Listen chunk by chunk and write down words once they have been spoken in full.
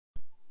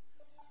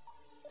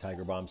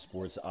Tiger Bomb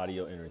Sports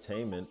Audio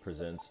Entertainment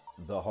presents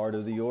The Heart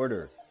of the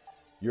Order,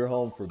 your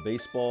home for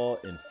baseball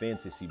and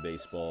fantasy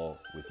baseball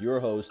with your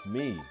host,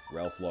 me,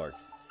 Ralph Lark.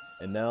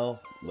 And now,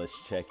 let's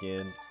check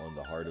in on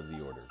The Heart of the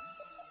Order.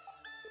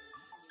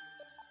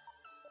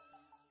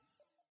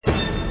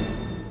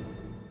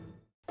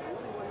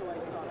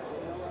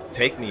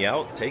 Take me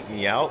out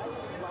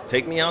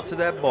to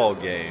that ball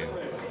game.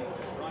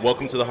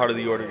 Welcome to The Heart of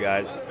the Order,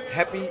 guys.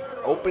 Happy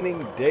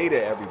opening day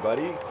to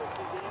everybody.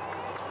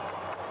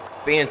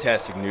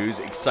 Fantastic news.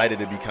 Excited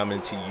to be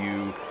coming to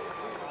you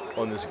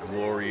on this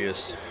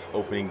glorious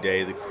opening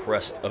day, the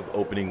crest of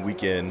opening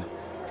weekend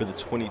for the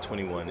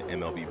 2021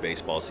 MLB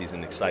baseball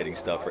season. Exciting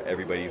stuff for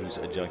everybody who's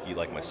a junkie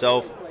like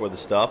myself for the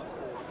stuff.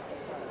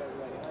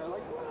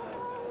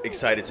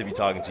 Excited to be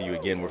talking to you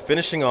again. We're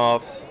finishing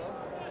off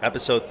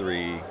episode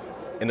 3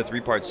 in a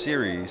 3-part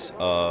series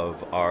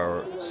of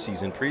our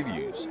season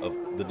previews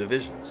of the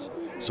divisions.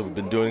 So we've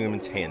been doing them in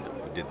tandem.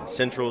 We did the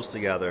Centrals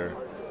together,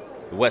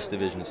 the West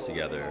divisions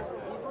together,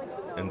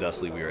 and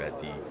thusly we are at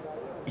the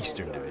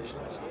Eastern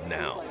divisions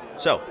now.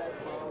 So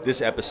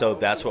this episode,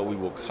 that's what we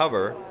will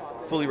cover,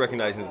 fully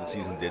recognizing that the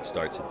season did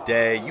start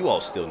today. You all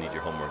still need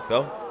your homework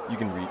though. You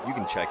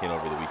can check in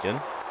over the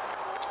weekend,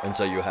 and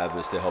so you'll have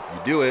this to help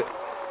you do it.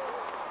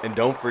 And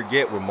don't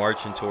forget, we're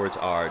marching towards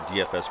our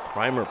DFS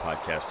Primer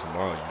podcast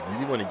tomorrow. You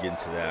really want to get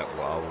into that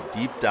where I will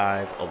deep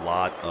dive a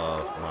lot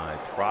of my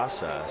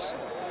process.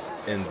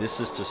 And this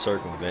is to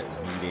circumvent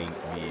needing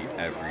me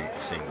every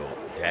single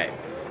day.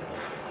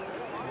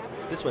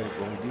 This way,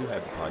 when we do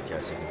have the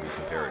podcast, it can be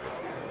comparative.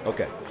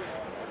 Okay,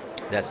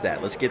 that's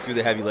that. Let's get through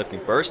the heavy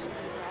lifting first.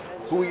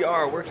 Who we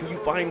are, where can you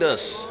find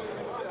us?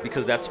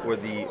 Because that's for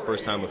the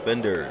first-time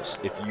offenders.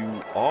 If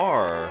you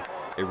are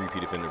a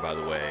repeat offender, by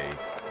the way,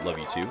 love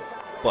you too.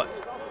 But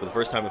for the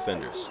first-time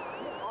offenders,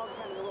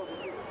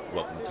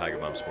 welcome to Tiger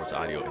Bomb Sports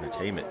Audio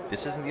Entertainment.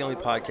 This isn't the only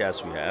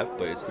podcast we have,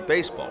 but it's the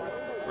baseball one,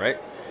 right?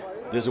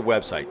 There's a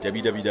website,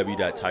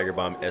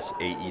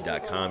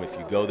 www.tigerbombsae.com. If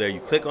you go there,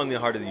 you click on the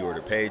Heart of the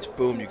Order page,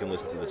 boom, you can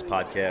listen to this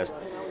podcast.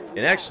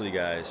 And actually,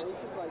 guys,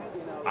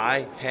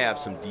 I have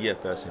some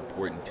DFS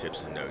important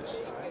tips and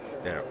notes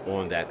that are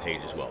on that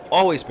page as well.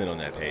 Always been on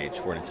that page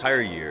for an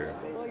entire year.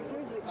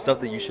 Stuff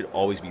that you should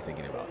always be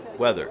thinking about.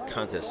 Weather,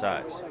 contest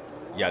size,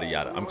 yada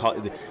yada.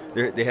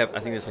 They have,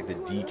 I think it's like the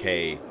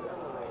DK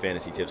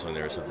fantasy tips on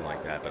there or something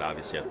like that, but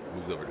obviously I've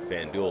moved over to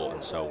FanDuel,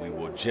 and so we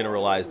will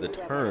generalize the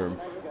term,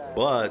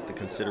 but the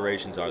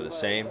considerations are the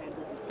same.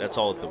 That's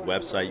all at the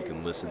website. You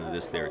can listen to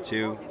this there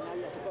too.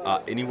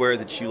 Anywhere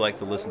that you like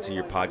to listen to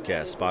your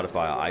podcast,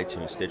 Spotify,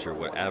 iTunes, Stitcher,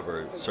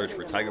 whatever, search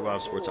for Tiger Bomb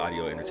Sports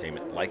Audio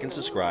Entertainment. Like and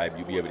subscribe.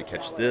 You'll be able to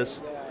catch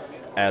this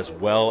as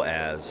well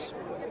as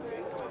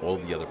all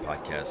of the other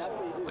podcasts,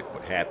 like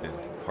What Happened,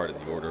 Heart of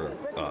the Order,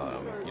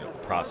 the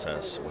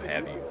process, what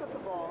have you,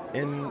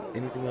 and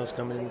anything else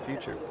coming in the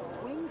future.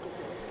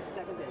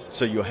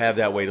 So you'll have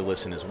that way to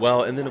listen as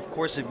well. And then, of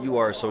course, if you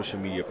are a social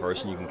media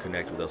person, you can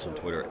connect with us on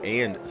Twitter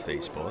and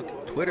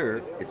Facebook.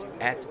 Twitter, it's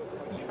at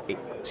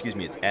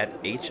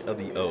H of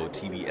the O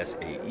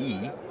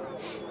TBSAE.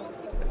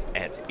 That's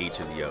at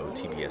H of the O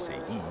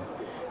TBSAE.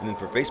 And then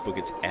for Facebook,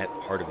 it's at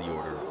Heart of the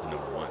Order, the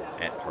number 1,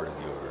 at Heart of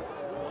the Order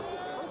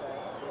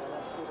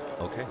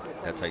 1. Okay,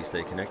 that's how you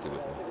stay connected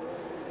with me.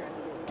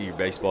 Get your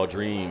baseball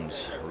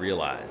dreams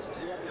realized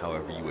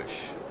however you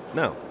wish.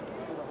 Now,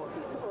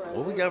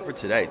 what we got for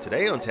today?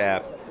 Today on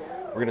tap,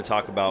 we're going to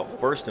talk about,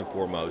 first and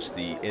foremost,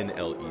 the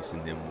NL East,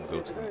 and then we'll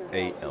go to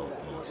the AL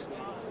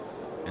East.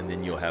 And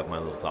then you'll have my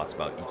little thoughts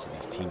about each of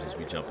these teams as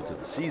we jump into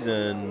the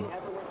season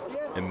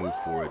and move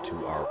forward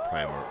to our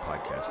Primer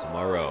podcast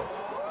tomorrow.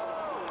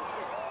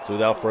 So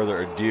without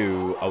further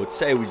ado, I would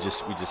say we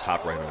just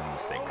hop right on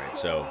this thing, right?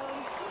 So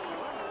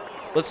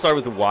let's start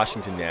with the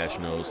Washington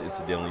Nationals.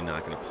 Incidentally,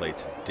 not going to play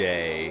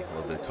today. A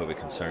little bit of COVID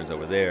concerns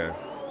over there.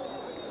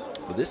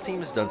 But this team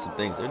has done some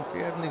things. They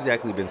haven't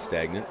exactly been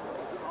stagnant.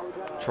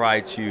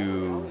 Try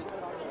to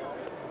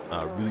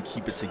really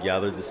keep it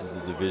together. This is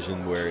a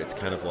division where it's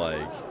kind of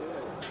like,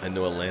 I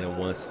know Atlanta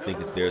wants to think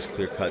it's theirs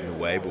clear-cut in a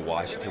way, but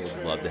Washington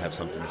would love to have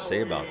something to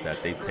say about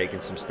that. They've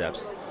taken some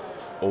steps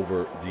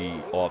over the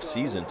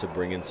offseason to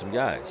bring in some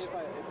guys.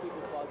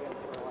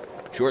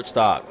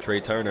 Shortstop,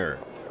 Trey Turner.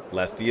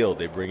 Left field,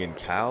 they bring in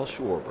Kyle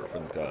Schwarber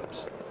from the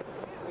Cubs.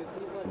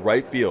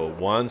 Right field,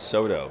 Juan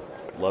Soto.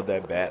 Love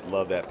that bat,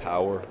 love that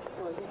power.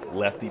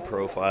 Lefty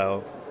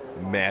profile,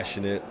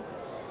 mashing it.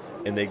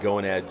 And they go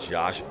and add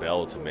Josh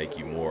Bell to make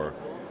you more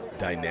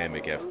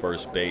dynamic at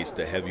first base.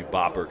 The heavy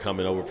bopper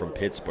coming over from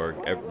Pittsburgh.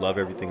 Love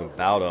everything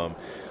about him.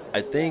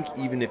 I think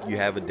even if you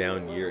have a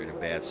down year in a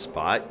bad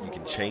spot, you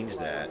can change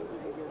that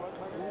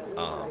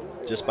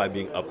just by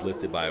being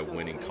uplifted by a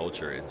winning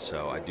culture. And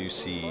so I do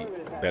see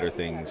better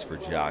things for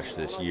Josh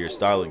this year.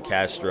 Starlin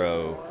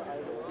Castro,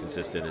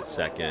 consistent at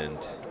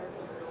second.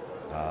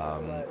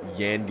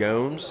 Yan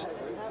Gomes,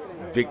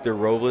 Victor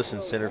Robles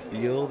in center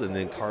field, and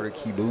then Carter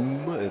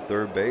Kieboom at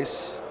third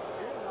base.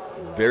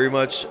 Very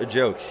much a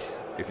joke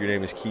if your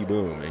name is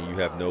Kieboom and you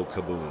have no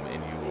kaboom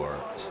in your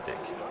stick.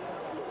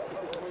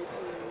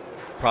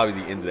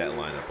 Probably the end of that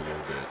lineup a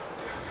little bit.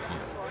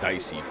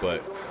 dicey,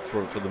 but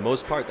for the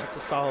most part, that's a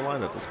solid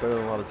lineup. That's better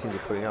than a lot of teams are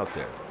putting out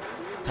there.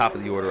 Top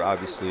of the order,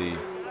 obviously,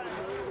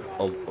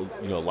 a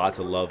lot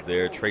to love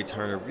there. Trey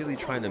Turner really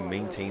trying to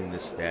maintain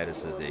this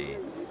status as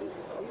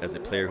a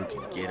player who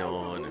can get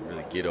on and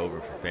really get over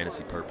for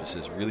fantasy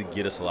purposes, really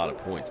get us a lot of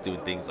points, doing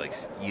things like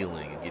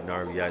stealing and getting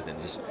RBIs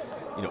and just,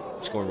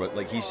 scoring.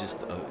 Like he's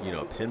just,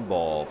 a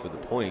pinball for the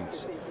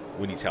points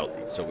when he's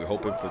healthy. So we're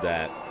hoping for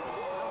that.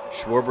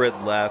 Schwarber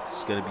left.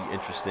 It's going to be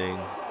interesting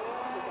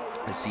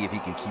to see if he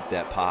can keep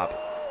that pop.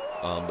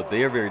 But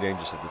they are very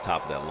dangerous at the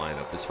top of that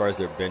lineup. As far as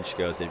their bench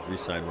goes, they've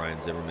re-signed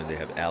Ryan Zimmerman. They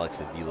have Alex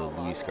Avila,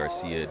 Luis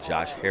Garcia,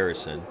 Josh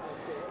Harrison,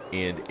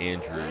 and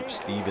Andrew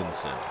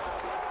Stevenson.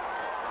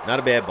 Not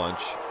a bad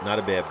bunch,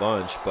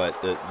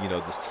 but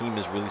this team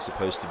is really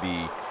supposed to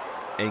be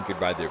anchored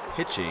by their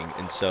pitching,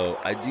 and so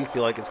I do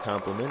feel like it's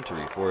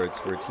complimentary for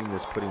a team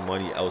that's putting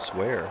money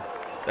elsewhere.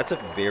 That's a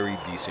very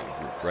decent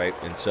group, right?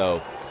 And so,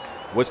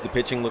 what's the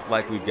pitching look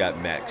like? We've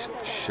got Max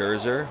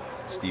Scherzer,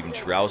 Steven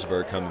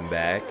Strasburg coming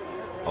back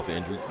off of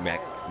injury,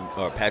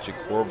 Patrick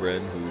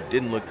Corbin, who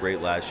didn't look great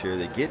last year.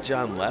 They get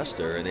John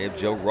Lester, and they have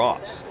Joe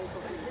Ross.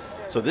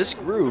 So this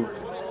group,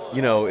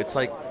 it's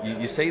like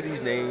you say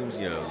these names,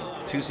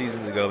 2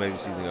 seasons ago, maybe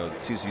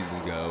 2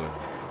 seasons ago,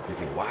 and you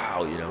think,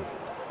 wow,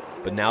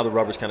 But now the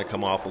rubber's kind of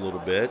come off a little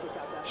bit.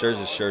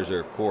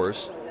 Scherzer, of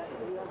course.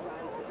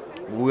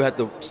 We'll have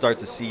to start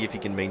to see if he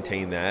can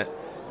maintain that.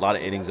 A lot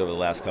of innings over the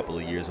last couple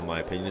of years, in my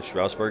opinion.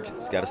 Strasburg's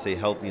got to stay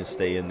healthy and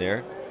stay in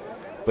there.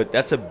 But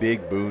that's a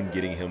big boon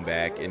getting him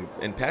back.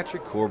 And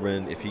Patrick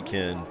Corbin, if he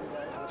can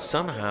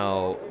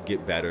somehow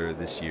get better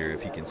this year,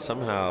 if he can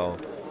somehow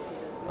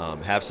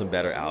have some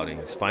better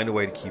outings, find a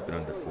way to keep it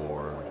under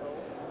 4,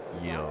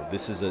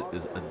 this is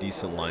a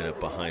decent lineup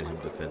behind him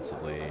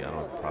defensively. I don't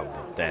have a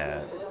problem with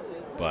that.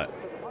 But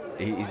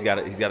he's got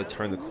to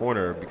turn the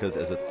corner, because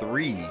as a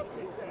 3,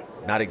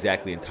 not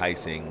exactly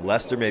enticing.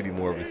 Lester may be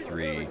more of a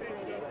 3.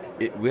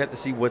 We have to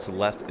see what's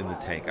left in the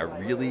tank. I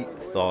really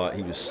thought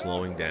he was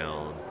slowing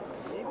down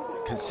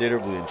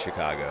considerably in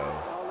Chicago,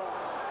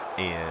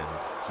 and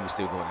he was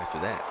still going after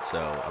that. So,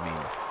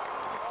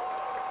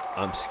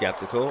 I'm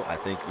skeptical. I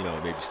think,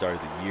 maybe start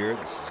of the year,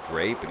 this is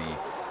great, but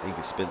he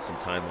could spend some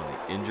time on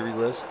the injury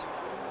list.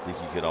 I think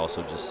he could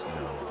also just,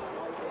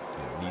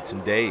 need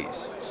some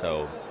days.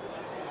 So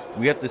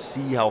we have to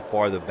see how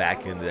far the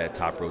back end of that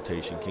top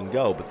rotation can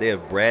go. But they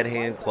have Brad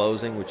Hand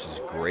closing, which is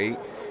great.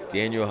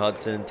 Daniel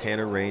Hudson,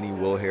 Tanner Rainey,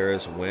 Will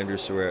Harris, Wander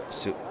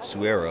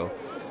Suero,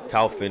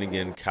 Kyle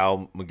Finnegan,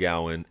 Kyle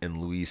McGowan, and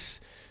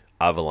Luis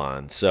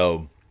Avilan.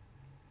 So,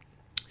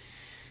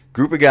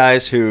 group of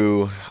guys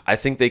who I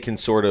think they can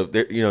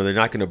they're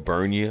not going to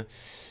burn you,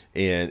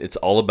 and it's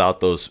all about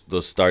those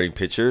starting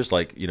pitchers.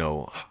 Like,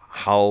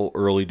 how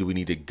early do we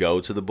need to go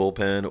to the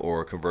bullpen,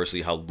 or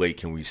conversely, how late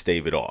can we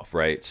stave it off,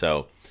 right?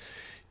 So,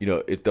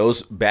 if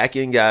those back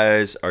end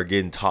guys are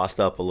getting tossed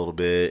up a little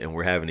bit, and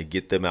we're having to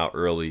get them out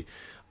early,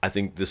 I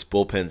think this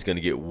bullpen is going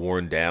to get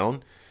worn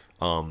down.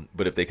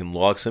 But if they can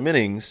log some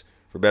innings,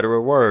 for better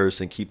or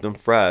worse, and keep them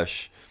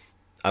fresh,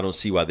 I don't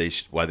see why they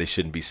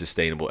shouldn't be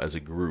sustainable as a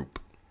group.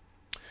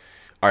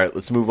 All right,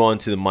 let's move on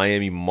to the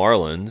Miami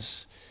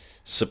Marlins.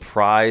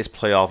 Surprise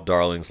playoff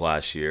darlings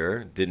last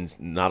year.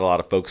 Not a lot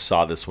of folks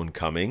saw this one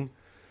coming.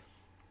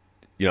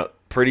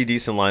 Pretty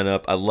decent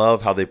lineup. I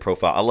love how they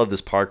profile. I love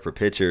this park for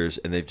pitchers,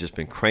 and they've just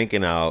been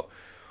cranking out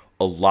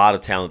a lot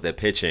of talent at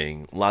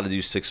pitching. A lot of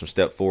dudes took some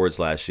step forwards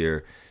last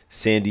year.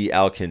 Sandy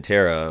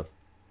Alcantara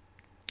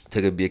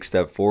took a big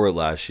step forward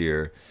last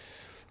year.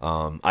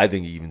 I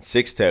think even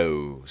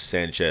Sixto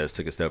Sanchez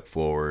took a step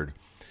forward.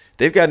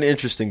 They've got an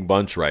interesting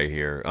bunch right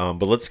here.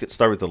 But let's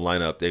start with the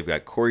lineup. They've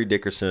got Corey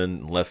Dickerson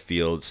in left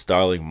field,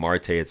 Starling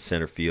Marte at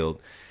center field,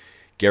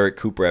 Garrett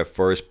Cooper at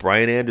first,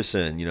 Brian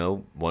Anderson,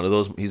 one of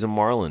those. He's a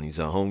Marlin. He's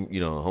a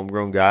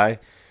homegrown guy,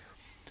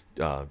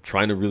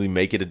 trying to really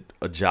make it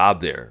a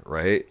job there,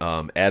 right?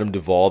 Adam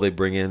Duvall they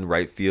bring in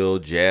right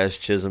field, Jazz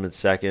Chisholm at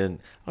second.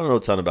 I don't know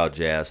a ton about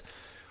Jazz.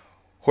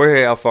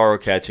 Jorge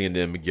Alfaro catching, and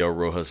then Miguel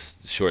Rojas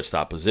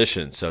shortstop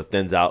position. So it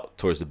thins out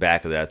towards the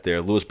back of that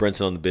there. Lewis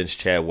Brinson on the bench,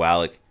 Chad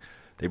Wallach.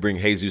 They bring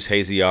Jesus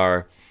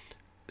Aguiar.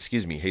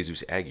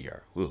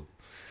 Ooh.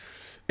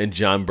 And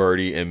John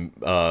Birdie and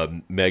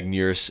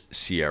Magneuris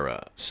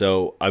Sierra.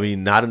 So,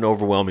 not an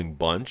overwhelming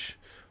bunch,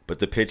 but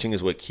the pitching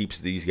is what keeps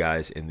these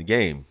guys in the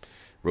game.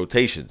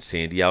 Rotation: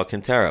 Sandy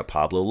Alcantara,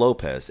 Pablo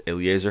Lopez,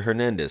 Eliezer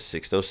Hernandez,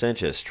 Sixto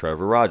Sanchez,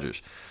 Trevor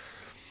Rogers.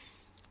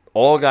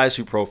 All guys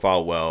who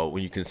profile well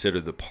when you consider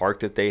the park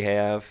that they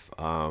have.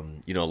 A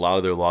lot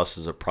of their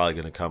losses are probably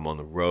going to come on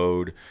the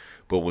road.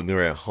 But when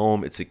they're at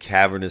home, it's a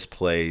cavernous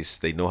place.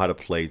 They know how to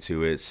play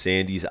to it.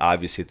 Sandy's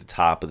obviously at the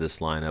top of this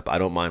lineup. I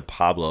don't mind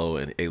Pablo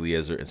and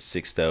Eliezer and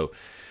Sixto.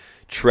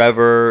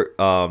 Trevor,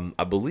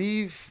 I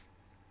believe,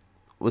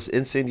 was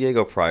in San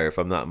Diego prior, if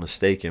I'm not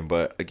mistaken.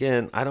 But,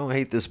 again, I don't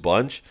hate this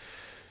bunch.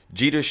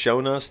 Jeter's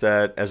shown us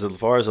that as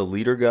far as a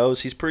leader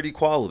goes, he's pretty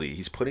quality.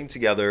 He's putting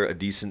together a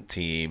decent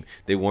team.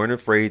 They weren't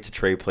afraid to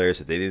trade players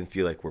that they didn't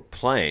feel like were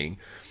playing.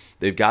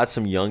 They've got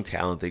some young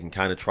talent they can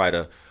kind of try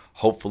to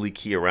hopefully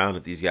key around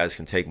if these guys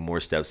can take more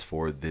steps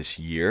forward this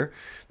year.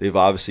 They've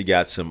obviously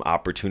got some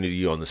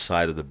opportunity on the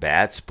side of the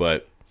bats,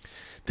 but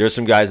there's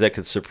some guys that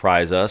could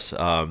surprise us.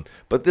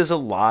 But there's a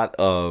lot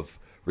of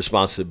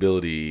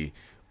responsibility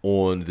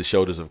on the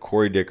shoulders of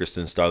Corey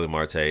Dickerson, Starling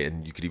Marte,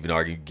 and you could even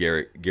argue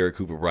Garrett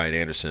Cooper, Brian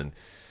Anderson.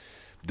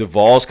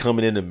 Duvall's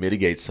coming in to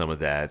mitigate some of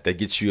that. That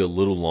gets you a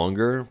little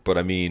longer, but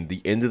I mean,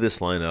 the end of this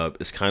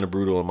lineup is kind of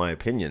brutal in my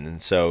opinion.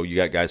 And so you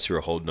got guys who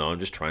are holding on,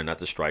 just trying not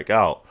to strike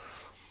out.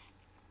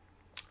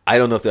 I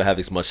don't know if they'll have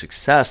as much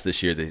success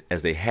this year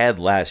as they had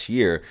last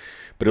year,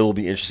 but it'll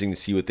be interesting to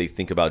see what they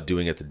think about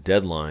doing at the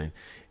deadline.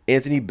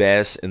 Anthony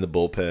Bass in the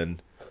bullpen,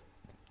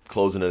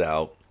 closing it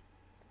out.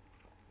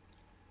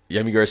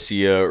 Yemi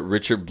Garcia,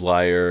 Richard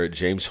Blyer,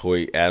 James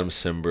Hoyt, Adam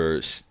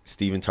Simber,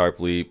 Stephen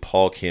Tarpley,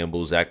 Paul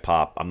Campbell, Zach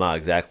Pop. I'm not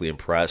exactly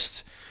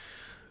impressed.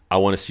 I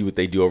want to see what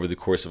they do over the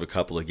course of a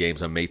couple of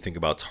games. I may think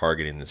about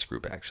targeting this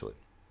group, actually.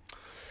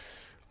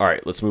 All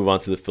right, let's move on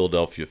to the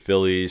Philadelphia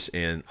Phillies.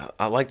 And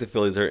I like the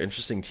Phillies. They're an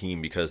interesting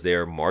team because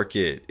their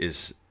market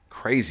is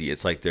crazy.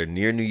 It's like they're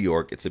near New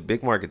York. It's a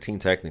big market team,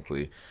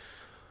 technically.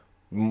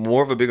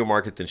 More of a bigger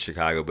market than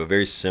Chicago, but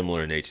very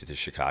similar in nature to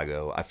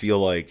Chicago. I feel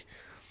like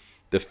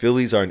the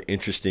Phillies are an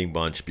interesting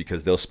bunch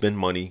because they'll spend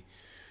money.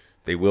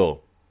 They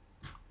will.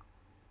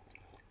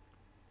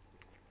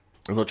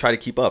 And they'll try to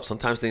keep up.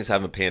 Sometimes things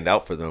haven't panned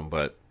out for them,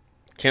 but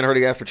can't hurt a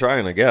guy for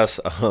trying, I guess.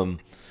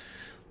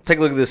 Take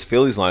a look at this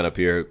Phillies lineup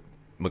here.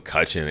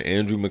 McCutchen,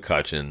 Andrew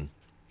McCutchen,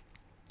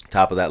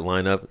 top of that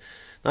lineup.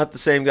 Not the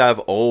same guy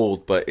of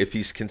old, but if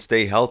he can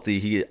stay healthy,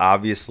 he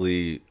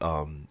obviously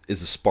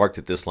is a spark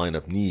that this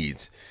lineup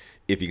needs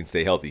if he can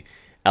stay healthy.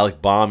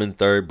 Alec Baum in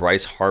third,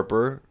 Bryce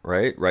Harper,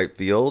 right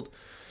field.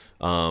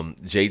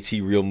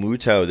 JT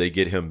Realmuto, they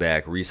get him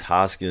back. Rhys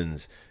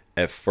Hoskins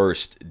at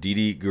first.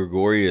 Didi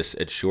Gregorius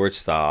at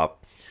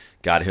shortstop,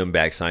 got him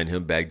back, signed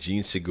him back.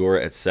 Gene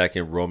Segura at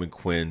second, Roman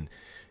Quinn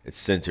at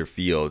center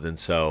field. And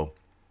so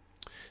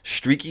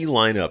streaky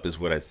lineup is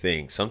what I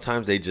think.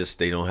 Sometimes they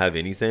don't have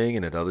anything,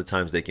 and at other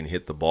times they can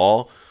hit the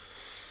ball.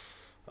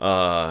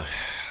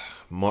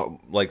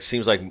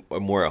 Seems like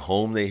more at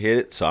home they hit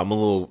it, so I'm a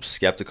little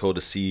skeptical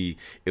to see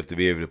if they'll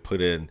be able to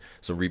put in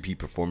some repeat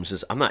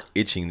performances. I'm not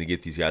itching to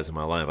get these guys in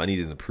my lineup. I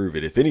need them to prove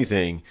it. If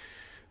anything,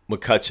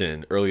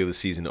 McCutchen, earlier this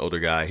season, older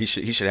guy, he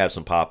should have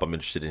some pop. I'm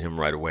interested in him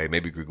right away.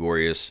 Maybe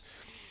Gregorius,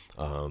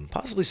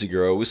 possibly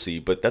Segura. We'll see.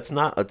 But that's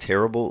not a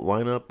terrible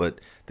lineup. But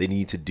they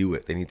need to do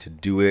it. They need to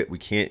do it. We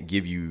can't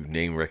give you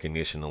name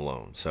recognition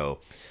alone. So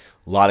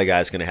a lot of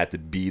guys going to have to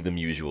be them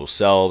usual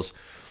selves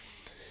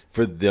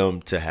for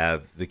them to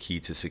have the key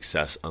to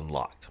success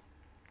unlocked.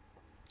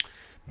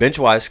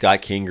 Bench-wise,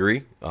 Scott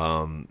Kingery,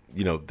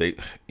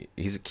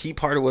 he's a key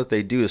part of what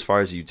they do as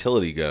far as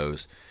utility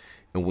goes.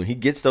 And when he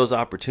gets those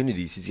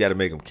opportunities, he's got to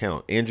make them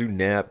count. Andrew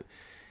Knapp,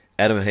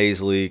 Adam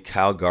Hazley,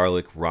 Kyle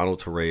Garlick,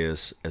 Ronald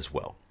Torreyes as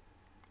well,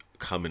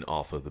 coming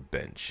off of the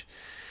bench.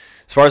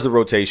 As far as the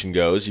rotation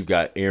goes, you've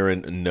got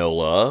Aaron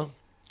Nola,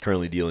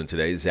 currently dealing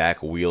today.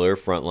 Zach Wheeler,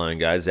 frontline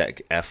guy.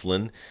 Zach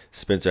Eflin,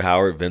 Spencer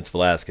Howard, Vince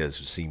Velasquez,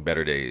 who's seen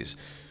better days.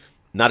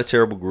 Not a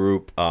terrible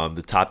group.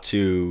 The top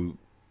two,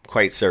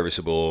 quite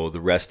serviceable.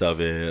 The rest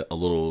of it, a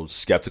little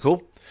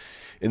skeptical.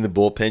 In the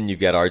bullpen, you've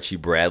got Archie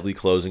Bradley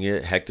closing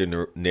it. Hector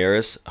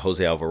Neris,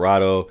 Jose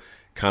Alvarado,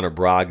 Connor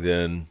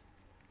Brogdon,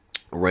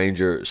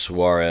 Ranger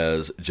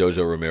Suarez,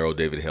 Jojo Romero,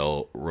 David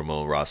Hill,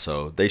 Ramon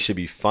Rosso. They should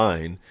be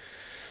fine.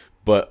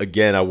 But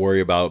again, I worry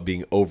about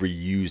being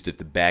overused if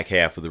the back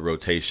half of the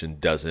rotation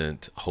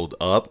doesn't hold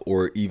up,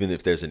 or even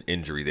if there's an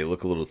injury. They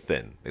look a little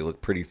thin. They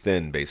look pretty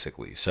thin,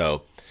 basically.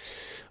 So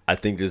I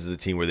think this is a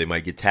team where they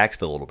might get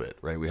taxed a little bit,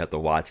 right? We have to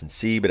watch and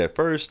see. But at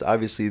first,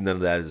 obviously, none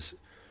of that is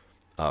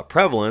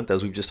prevalent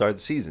as we've just started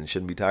the season.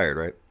 Shouldn't be tired,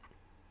 right?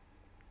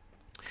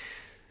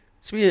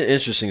 It's going to be an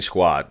interesting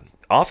squad.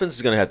 Offense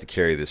is going to have to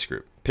carry this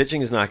group.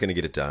 Pitching is not going to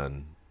get it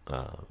done.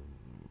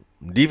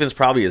 Defense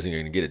probably isn't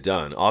going to get it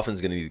done. Offense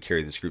is going to need to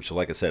carry this group. So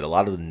like I said, a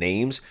lot of the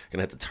names are going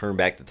to have to turn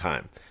back the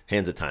time,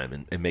 hands of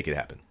time, and make it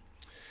happen.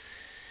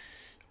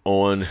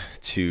 On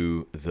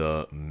to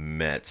the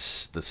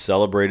Mets. The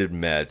celebrated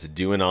Mets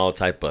doing all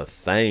type of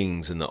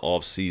things in the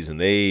offseason.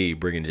 They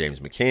bring in James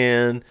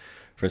McCann,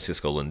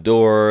 Francisco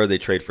Lindor. They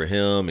trade for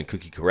him and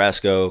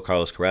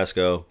Carlos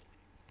Carrasco.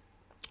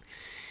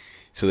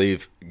 So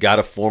they've got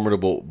a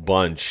formidable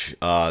bunch.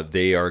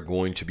 They are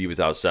going to be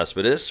without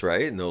Cespedes,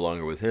 right? No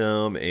longer with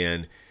him.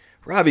 And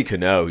Robbie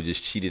Cano, who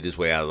just cheated his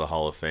way out of the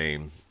Hall of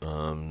Fame.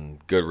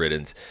 Good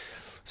riddance.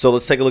 So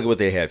let's take a look at what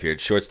they have here.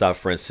 Shortstop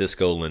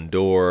Francisco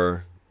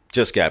Lindor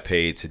just got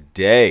paid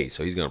today.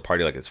 So he's going to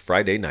party like it's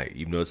Friday night,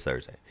 even though it's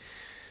Thursday.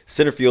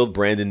 Center field,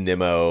 Brandon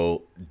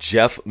Nimmo.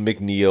 Jeff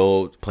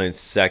McNeil playing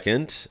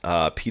second.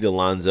 Pete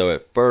Alonso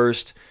at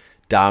first.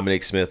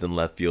 Dominic Smith in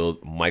left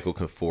field, Michael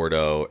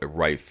Conforto at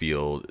right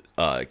field,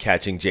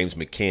 catching James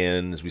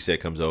McCann, as we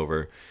said, comes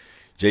over.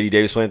 J.D.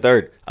 Davis playing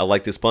third. I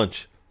like this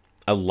bunch.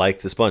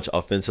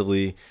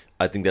 Offensively,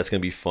 I think that's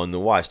going to be fun to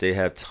watch. They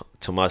have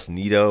Tomas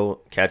Nido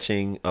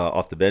catching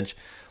off the bench.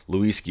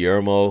 Luis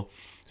Guillermo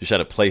just had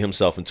to play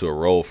himself into a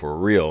role for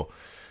real.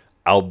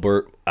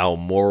 Albert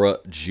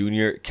Almora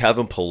Jr.,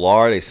 Kevin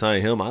Pillar. They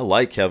signed him. I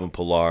like Kevin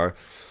Pillar.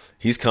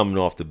 He's coming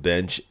off the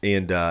bench.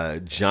 And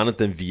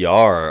Jonathan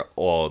VR,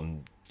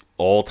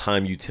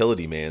 all-time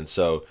utility man.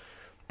 So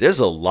there's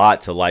a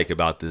lot to like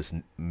about this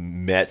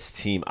Mets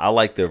team. I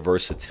like their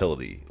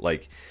versatility.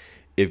 Like,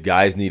 if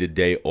guys need a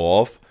day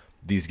off,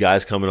 these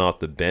guys coming off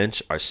the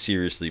bench are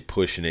seriously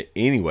pushing it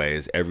anyway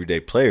as everyday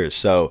players.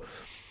 So,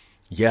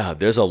 yeah,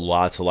 there's a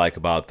lot to like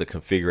about the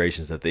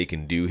configurations that they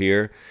can do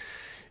here.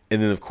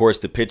 And then, of course,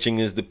 the pitching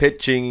is the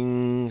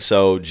pitching.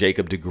 So,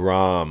 Jacob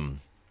deGrom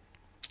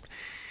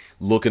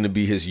looking to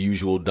be his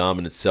usual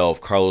dominant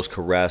self. Carlos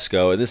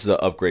Carrasco, and this is an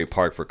upgrade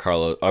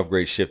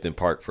shift in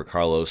park for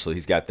Carlos, so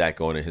he's got that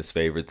going in his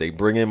favor. They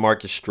bring in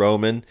Marcus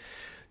Stroman,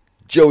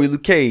 Joey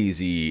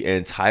Lucchesi,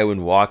 and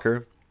Taijuan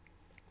Walker.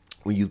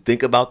 When you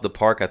think about the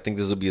park, I think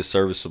this will be a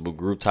serviceable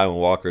group. Taijuan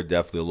Walker,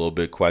 definitely a little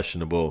bit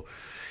questionable,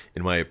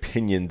 in my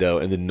opinion, though.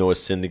 And then Noah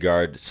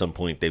Syndergaard, at some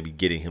point, they'll be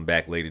getting him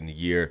back late in the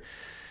year.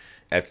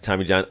 After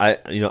Tommy John,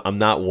 I'm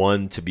not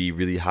one to be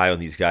really high on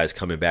these guys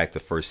coming back the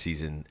first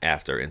season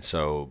after, and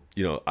so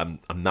I'm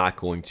not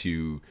going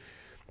to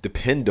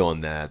depend on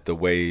that the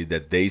way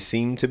that they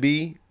seem to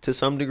be to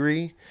some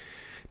degree,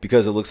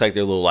 because it looks like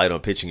they're a little light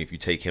on pitching if you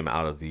take him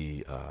out of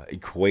the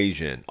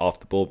equation.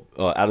 Out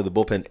of the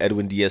bullpen,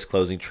 Edwin Diaz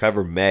closing,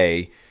 Trevor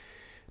May,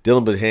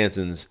 Dylan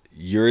Betances,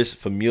 Uris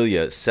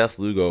Familia, Seth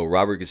Lugo,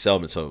 Robert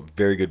Gesellman. So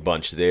very good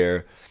bunch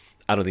there.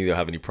 I don't think they'll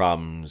have any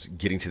problems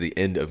getting to the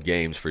end of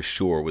games for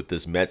sure with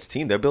this Mets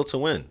team. They're built to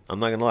win. I'm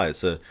not gonna lie,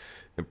 it's an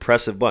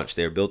impressive bunch.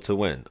 They're built to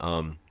win.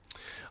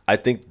 I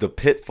think the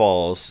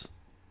pitfalls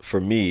for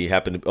me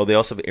happen. They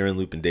also have Aaron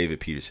Loup and David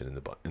Peterson in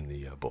the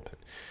bullpen.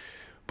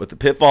 But the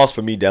pitfalls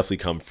for me definitely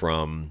come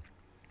from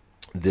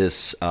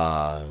this,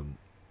 reliance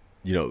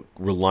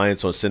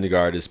on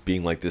Syndergaard as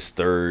being like this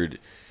third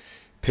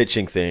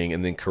pitching thing,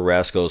 and then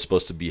Carrasco is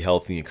supposed to be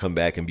healthy and come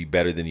back and be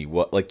better than he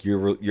was. Like,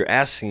 you're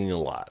asking a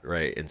lot,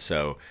 right? And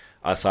so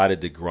outside of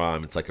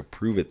deGrom, it's like a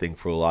prove it thing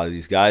for a lot of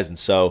these guys, and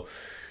so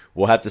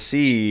we'll have to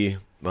see.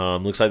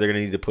 Looks like they're going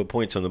to need to put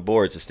points on the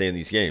board to stay in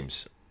these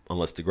games,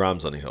 unless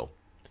deGrom's on the hill.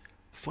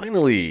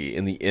 Finally,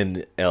 in the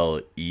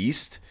NL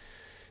East,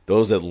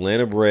 those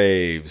Atlanta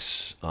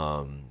Braves,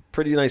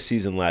 pretty nice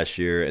season last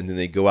year, and then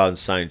they go out and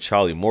sign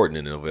Charlie Morton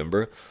in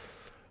November.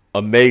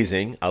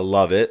 Amazing. I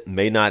love it.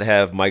 May not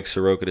have Mike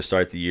Soroka to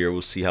start the year.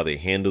 We'll see how they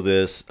handle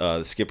this.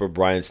 The skipper,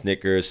 Brian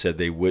Snitker, said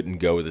they wouldn't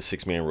go with a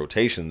six-man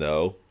rotation,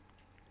 though.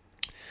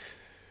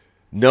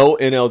 No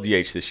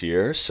NLDH this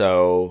year.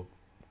 So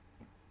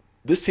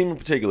this team in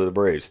particular, the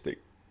Braves, they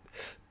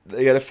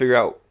got to figure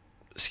out,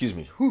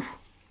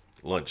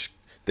 lunch.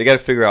 They got to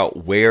figure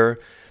out where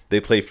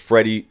they play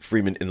Freddie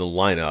Freeman in the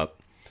lineup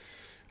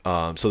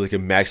so they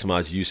can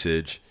maximize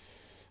usage.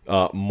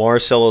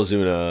 Marcell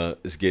Ozuna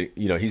is getting,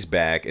 he's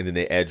back, and then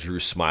they add Drew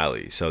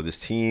Smyly. So this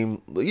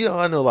team,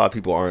 I know a lot of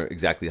people aren't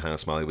exactly high on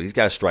Smyly, but he's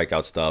got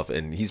strikeout stuff,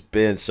 and he's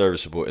been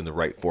serviceable in the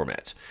right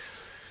formats.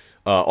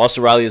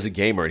 Austin Riley is a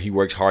gamer, and he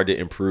works hard to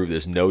improve.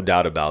 There's no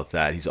doubt about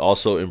that. He's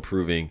also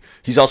improving.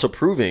 He's also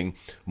proving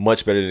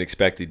much better than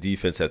expected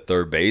defense at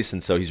third base,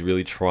 and so he's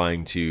really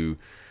trying to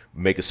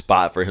make a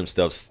spot for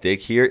himself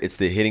stick here. It's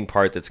the hitting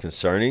part that's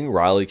concerning.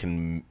 Riley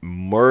can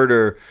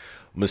murder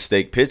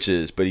mistake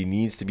pitches, but he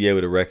needs to be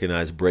able to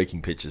recognize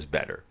breaking pitches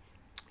better.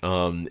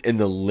 In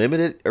the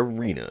limited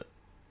arena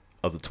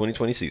of the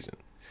 2020 season,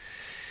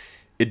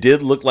 it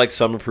did look like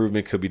some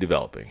improvement could be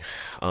developing.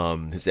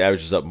 His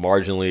average is up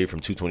marginally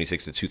from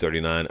 226 to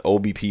 239.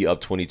 OBP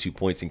up 22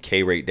 points and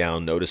K rate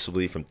down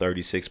noticeably from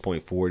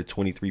 36.4 to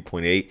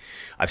 23.8.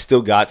 I've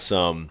still got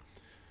some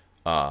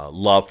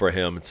love for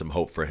him and some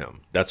hope for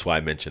him. That's why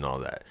I mentioned all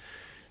that.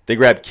 They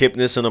grabbed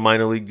Kipnis on a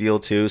minor league deal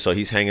too, so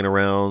he's hanging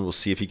around. We'll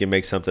see if he can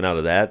make something out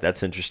of that.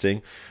 That's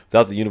interesting.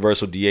 Without the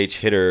universal DH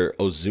hitter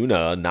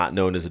Ozuna, not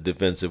known as a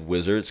defensive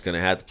wizard, it's going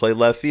to have to play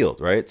left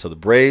field, right? So the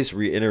Braves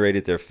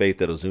reiterated their faith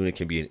that Ozuna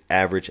can be an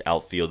average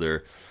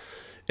outfielder,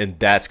 and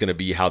that's going to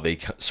be how they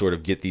sort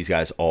of get these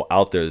guys all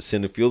out there. The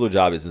center fielder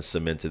job isn't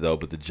cemented, though,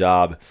 but the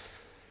job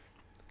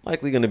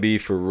likely going to be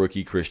for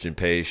rookie Christian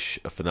Pache,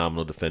 a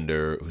phenomenal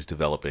defender who's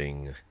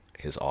developing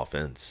his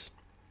offense.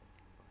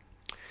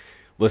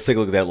 Let's take a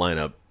look at that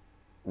lineup.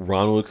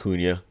 Ronald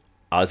Acuna,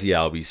 Ozzie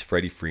Albies,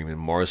 Freddie Freeman,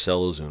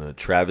 Marcell Ozuna,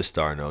 Travis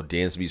d'Arnaud,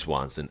 Dansby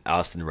Swanson,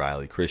 Austin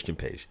Riley, Christian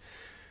Pache.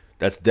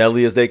 That's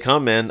deadly as they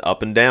come, man.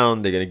 Up and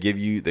down. They're gonna give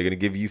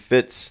you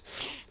fits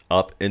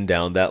up and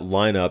down that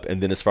lineup.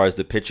 And then as far as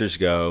the pitchers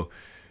go,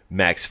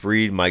 Max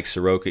Fried, Mike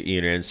Soroka,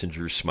 Ian Anderson,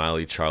 Drew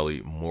Smyly,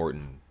 Charlie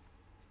Morton.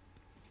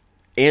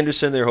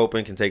 Anderson, they're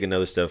hoping, can take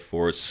another step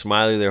forward.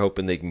 Smyly, they're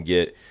hoping they can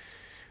get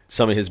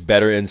some of his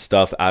better end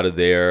stuff out of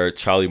there.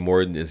 Charlie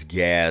Morton is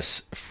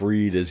gas.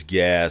 Fried is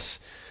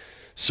gas.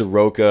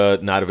 Soroka,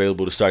 not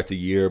available to start the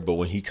year, but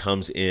when he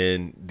comes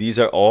in, these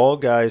are all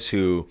guys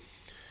who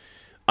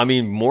I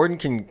mean, Morton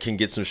can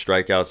get some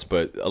strikeouts,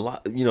 but a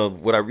lot.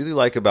 What I really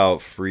like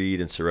about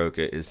Fried and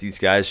Soroka is these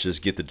guys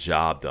just get the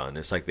job done.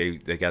 It's like they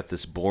got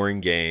this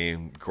boring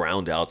game,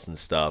 ground outs and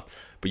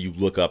stuff, but you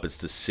look up, it's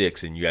the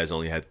six, and you guys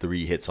only had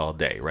 3 hits all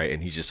day, right?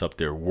 And he's just up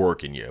there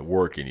working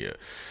you.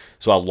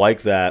 So I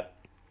like that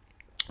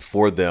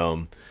for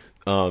them.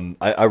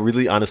 I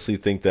really honestly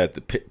think that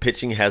the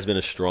pitching has been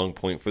a strong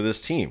point for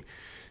this team.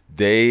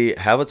 They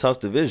have a tough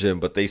division,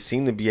 but they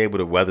seem to be able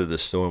to weather the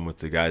storm with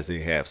the guys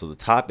they have. So the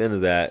top end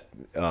of that,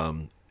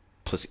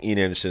 plus Ian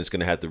Anderson is going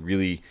to have to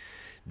really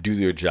do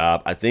their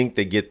job. I think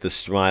they get the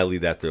Smiley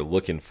that they're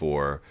looking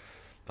for,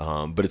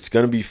 but it's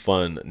going to be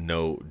fun,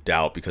 no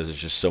doubt, because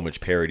there's just so much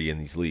parity in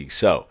these leagues.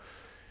 So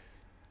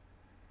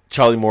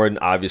Charlie Morton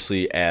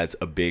obviously adds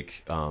a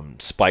big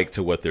spike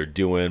to what they're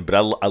doing, but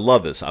I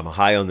love this. I'm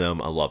high on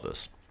them. I love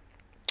this.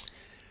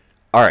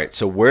 All right,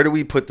 so where do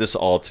we put this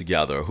all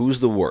together? Who's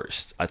the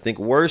worst? I think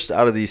worst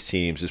out of these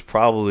teams is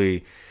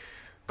probably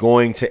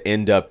going to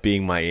end up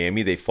being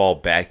Miami. They fall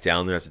back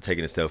down there after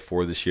taking a step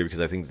forward this year because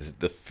I think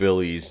the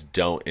Phillies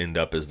don't end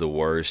up as the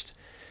worst.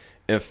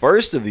 And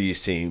first of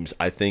these teams,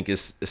 I think,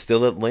 is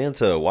still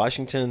Atlanta.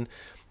 Washington,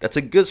 that's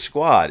a good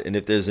squad. And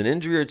if there's an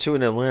injury or two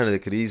in Atlanta that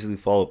could easily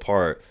fall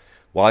apart,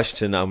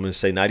 Washington, I'm going to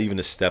say not even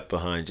a step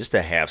behind, just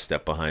a half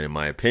step behind in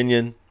my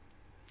opinion.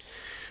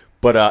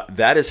 But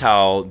that is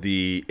how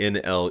the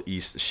NL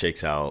East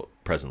shakes out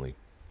presently.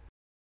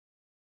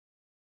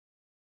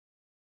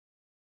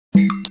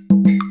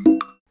 Well,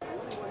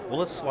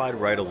 let's slide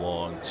right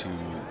along to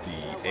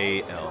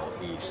the AL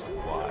East.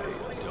 Why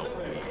don't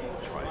we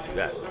try and do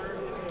that?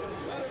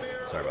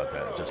 Sorry about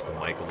that. Adjust the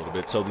mic a little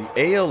bit. So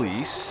the AL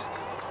East,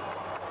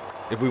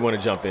 if we want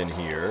to jump in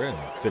here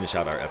and finish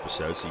out our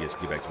episode so you guys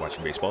can get back to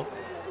watching baseball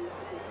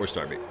or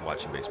start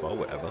watching baseball,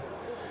 whatever.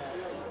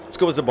 Let's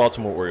go with the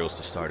Baltimore Orioles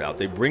to start out.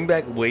 They bring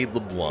back Wade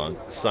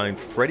LeBlanc, signed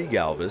Freddie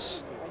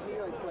Galvis.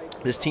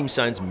 This team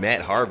signs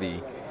Matt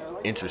Harvey.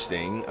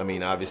 Interesting. I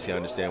mean, obviously I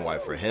understand why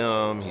for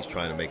him. He's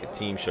trying to make a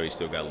team show he's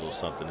still got a little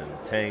something in the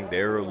tank.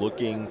 They're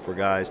looking for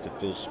guys to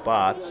fill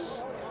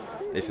spots.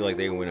 They feel like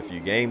they can win a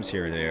few games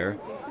here and there.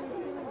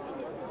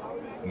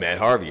 Matt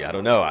Harvey, I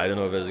don't know. I don't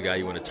know if as a guy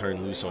you want to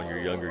turn loose on your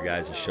younger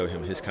guys and show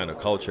him his kind of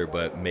culture,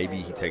 but maybe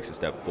he takes a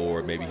step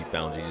forward. Maybe he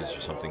found Jesus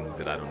or something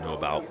that I don't know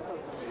about.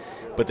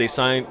 But they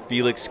signed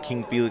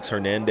King Felix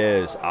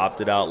Hernandez,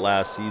 opted out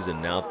last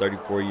season, now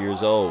 34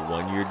 years old,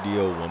 1-year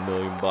deal, $1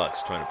 million,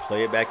 trying to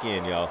play it back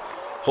in, y'all.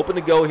 Hoping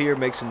to go here,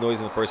 make some noise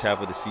in the first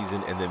half of the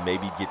season, and then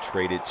maybe get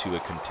traded to a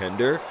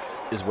contender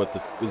is what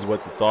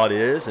the thought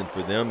is. And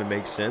for them, it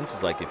makes sense.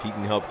 It's like if he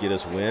can help get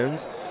us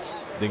wins,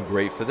 then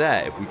great for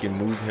that. If we can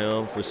move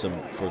him for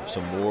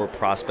some more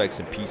prospects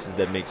and pieces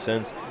that make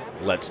sense,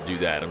 let's do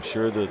that. I'm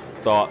sure the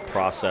thought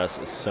process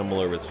is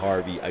similar with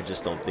Harvey. I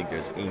just don't think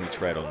there's any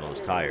tread on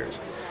those tires.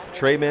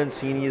 Trey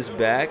Mancini is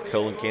back.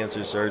 Colon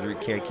cancer surgery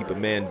can't keep a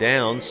man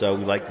down, so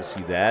we like to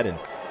see that. And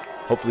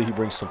hopefully he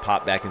brings some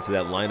pop back into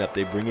that lineup.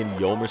 They bring in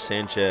Yolmer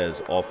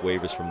Sanchez off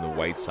waivers from the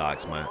White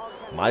Sox.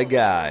 My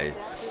guy.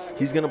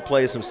 He's going to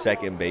play some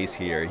second base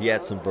here. He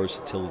had some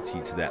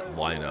versatility to that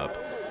lineup.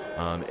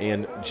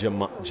 And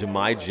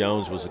Jahmai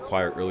Jones was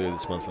acquired earlier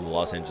this month from the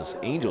Los Angeles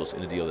Angels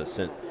in a deal that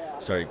sent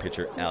starting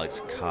pitcher Alex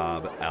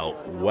Cobb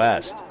out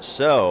west.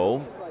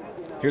 So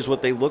here's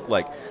what they look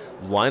like.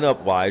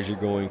 Lineup-wise, you're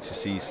going to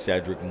see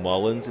Cedric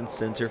Mullins in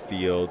center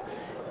field,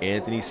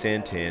 Anthony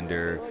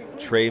Santander,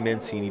 Trey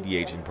Mancini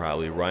DHing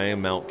probably,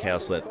 Ryan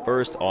Mountcastle at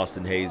first,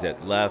 Austin Hayes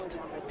at left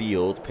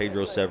field,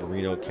 Pedro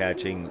Severino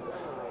catching,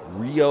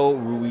 Rio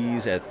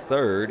Ruiz at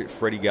third,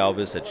 Freddie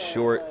Galvis at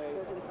short,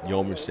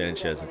 Yolmer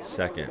Sanchez at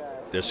second.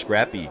 They're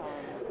scrappy.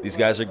 These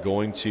guys are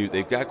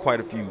they've got quite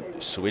a few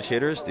switch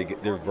hitters.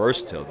 They're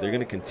versatile. They're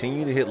going to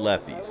continue to hit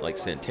lefties, like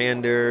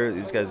Santander.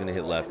 These guys are going to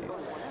hit lefties.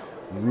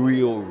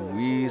 Rio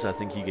Ruiz, I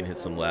think he can hit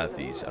some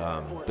lefties.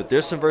 But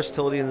there's some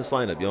versatility in this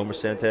lineup. Yolmer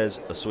Sanchez,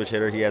 a switch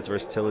hitter, he adds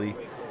versatility.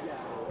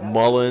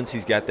 Mullins,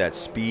 he's got that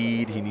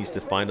speed. He needs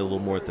to find a little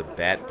more at the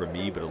bat for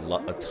me, but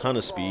a ton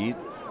of speed.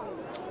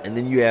 And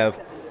then you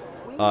have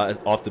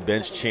off the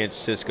bench, Chance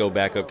Sisco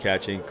backup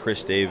catching,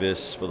 Chris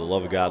Davis, for the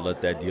love of God,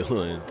 let that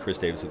deal in. Chris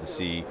Davis with the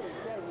C.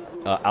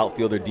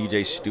 Outfielder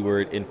DJ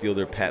Stewart,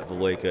 infielder Pat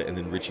Valaika, and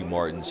then Richie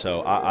Martin.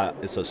 So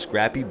it's a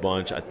scrappy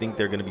bunch. I think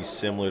they're going to be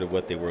similar to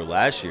what they were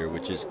last year,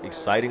 which is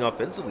exciting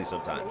offensively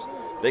sometimes.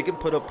 They can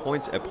put up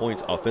points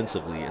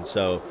offensively. And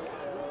so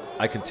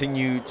I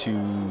continue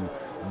to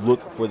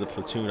look for the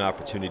platoon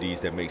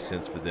opportunities that make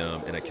sense for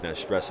them, and I cannot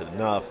stress it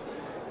enough.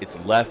 It's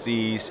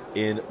lefties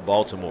in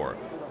Baltimore.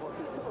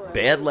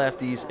 Bad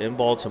lefties in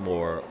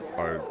Baltimore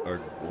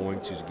are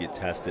going to get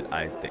tested,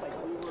 I think.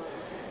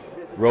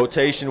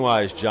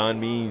 Rotation-wise, John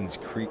Means,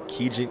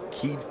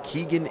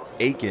 Keegan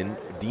Aiken,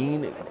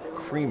 Dean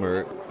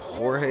Creamer,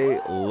 Jorge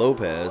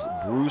Lopez,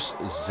 Bruce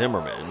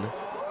Zimmerman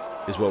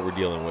is what we're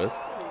dealing with.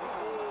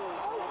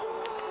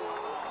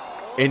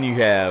 And you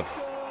have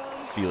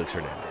Felix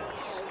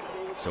Hernandez.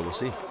 So we'll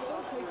see.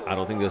 I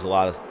don't think there's a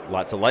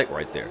lot to like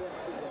right there.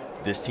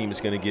 This team is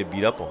going to get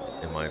beat up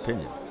on, in my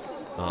opinion.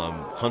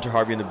 Hunter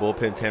Harvey in the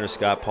bullpen, Tanner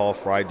Scott, Paul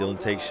Fry, Dylan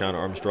Tate, Sean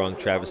Armstrong,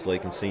 Travis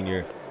Lake, and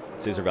Sr.,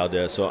 Cesar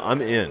Valdez. So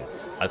I'm in.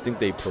 I think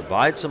they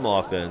provide some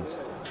offense,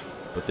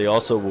 but they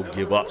also will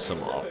give up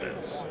some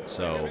offense.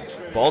 So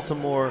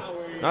Baltimore,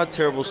 not a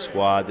terrible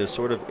squad. They're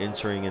sort of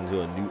entering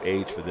into a new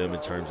age for them in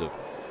terms of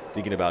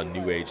thinking about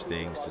new age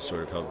things to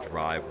sort of help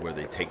drive where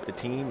they take the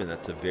team, and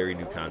that's a very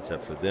new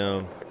concept for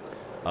them.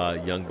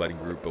 Young budding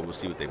group, but we'll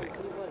see what they make.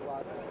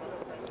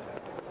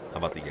 How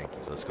about the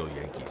Yankees? Let's go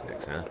Yankees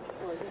next, huh?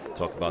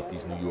 Talk about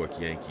these New York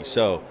Yankees.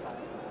 So,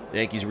 the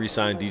Yankees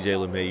re-signed DJ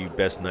LeMahieu,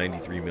 best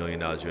 $93 million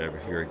you ever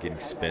hear getting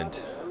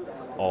spent.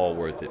 All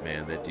worth it,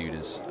 man. That dude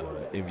is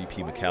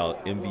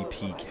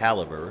MVP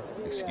caliber.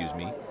 Excuse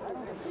me.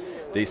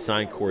 They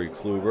signed Corey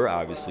Kluber,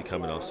 obviously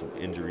coming off some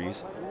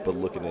injuries, but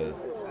looking to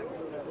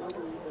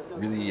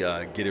really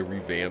get a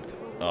revamped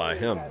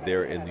him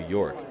there in New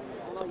York.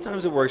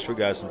 Sometimes it works for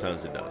guys,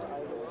 sometimes it doesn't.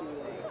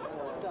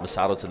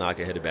 Masato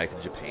Tanaka headed back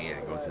to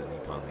Japan, going to the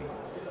Nippon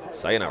League.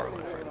 Sayonara,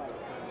 my friend.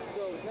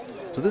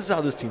 So this is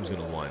how this team's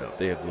going to line up.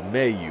 They have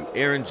LeMahieu,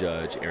 Aaron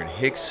Judge, Aaron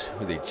Hicks,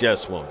 who they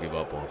just won't give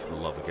up on, for the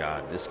love of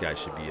God. This guy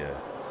should be a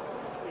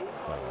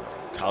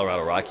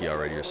Colorado Rocky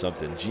already or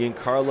something.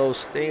 Giancarlo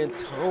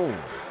Stanton,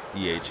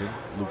 DHing.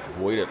 Luke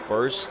Voigt at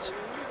first.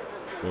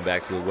 Going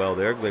back to the well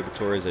there. Gleyber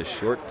Torres at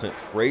short. Clint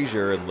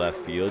Frazier in left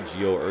field.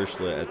 Gio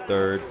Urshela at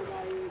third.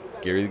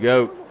 Gary the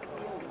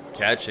Goat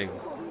catching.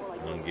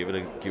 Give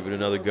it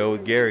another go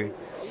with Gary.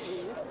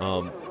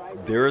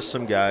 There are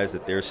some guys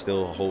that they're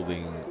still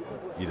holding,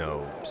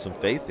 some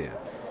faith in.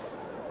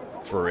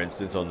 For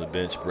instance, on the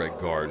bench, Brett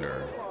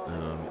Gardner.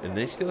 And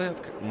they still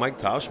have Mike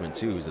Tauchman,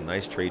 too, who's a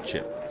nice trade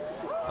chip.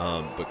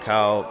 But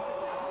Kyle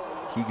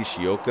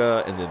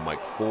Higashioka and then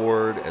Mike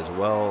Ford as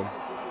well.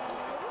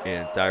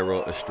 And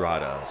Thairo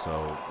Estrada. So,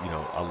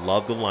 I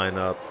love the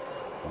lineup.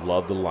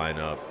 Love the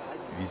lineup.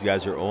 These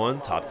guys are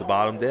on top to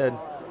bottom dead.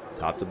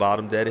 Top to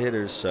bottom dead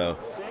hitters. So,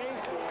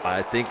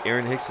 I think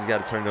Aaron Hicks has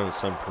got to turn it on at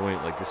some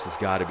point. Like, this has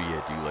got to be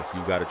it, dude. Like,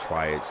 you got to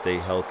try it. Stay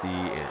healthy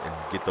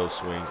and get those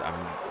swings.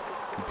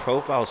 He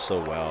profiles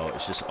so well.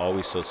 It's just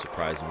always so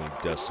surprising when he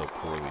does so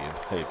poorly, in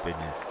my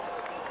opinion.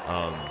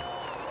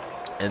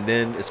 And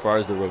then as far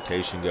as the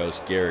rotation goes,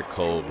 Garrett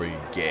Cole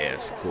bringing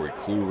gas. Corey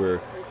Kluber.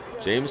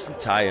 Jameson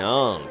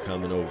Taillon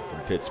coming over from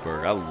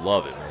Pittsburgh. I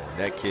love it, man.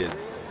 That kid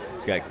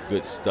has got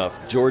good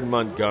stuff. Jordan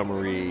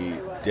Montgomery,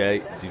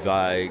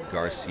 Devi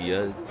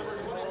Garcia,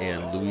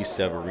 and Luis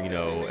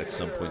Severino at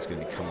some point is going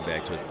to be coming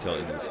back towards the tail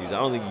end of the season. I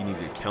don't think you need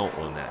to count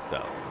on that,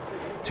 though.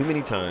 Too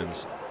many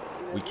times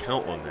we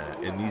count on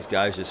that, and these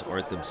guys just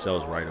aren't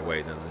themselves right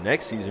away. Then the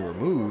next season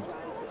removed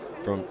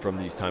from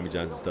these Tommy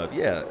Johns and stuff,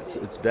 yeah,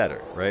 it's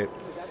better, right?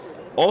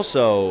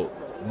 Also,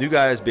 new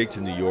guys big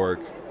to New York,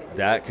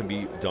 that can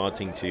be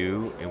daunting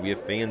too, and we have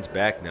fans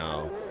back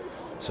now,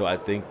 so I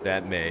think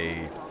that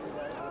may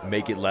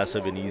make it less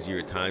of an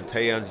easier time.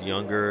 Taillon's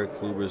younger,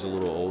 Kluber's a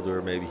little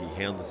older, maybe he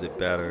handles it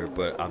better,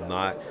 but I'm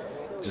not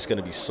just going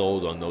to be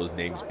sold on those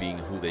names being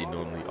who they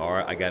normally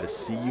are. I got to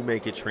see you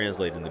make it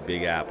translate in the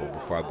Big Apple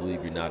before I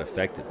believe you're not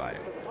affected by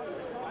it.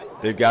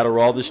 They've got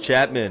Aroldis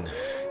Chapman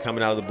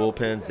coming out of the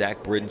bullpen.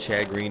 Zach Britton,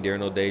 Chad Green,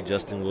 Darren O'Day,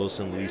 Justin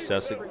Wilson, Luis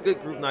Sessick.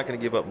 Good group, not going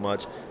to give up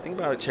much. Think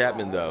about it,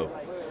 Chapman, though.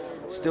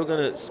 Still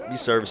going to be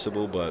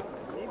serviceable, but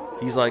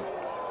he's like,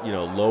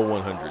 low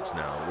 100s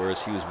now,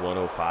 whereas he was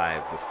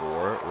 105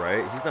 before,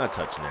 right? He's not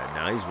touching that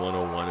now. He's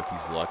 101 if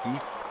he's lucky,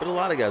 but a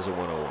lot of guys are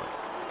 101.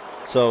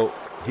 So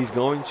he's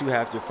going to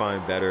have to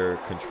find better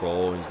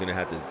control, and he's going to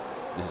have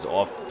to, his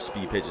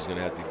off-speed pitch is going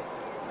to have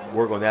to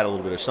work on that a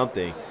little bit or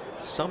something,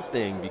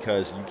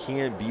 because you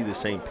can't be the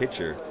same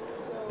pitcher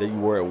that you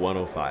were at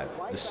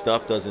 105. The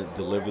stuff doesn't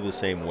deliver the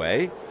same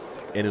way,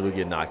 and it'll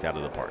get knocked out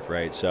of the park,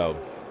 right? So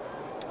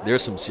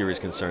there's some serious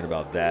concern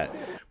about that.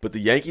 But the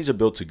Yankees are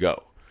built to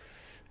go.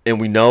 And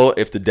we know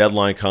if the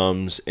deadline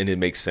comes and it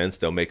makes sense,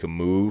 they'll make a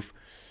move.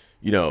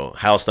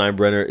 Hal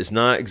Steinbrenner is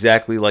not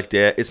exactly like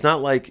that. It's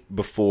not like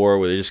before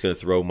where they're just going to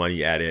throw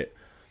money at it,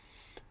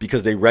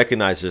 because they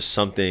recognize there's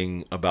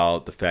something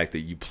about the fact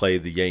that you play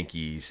the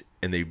Yankees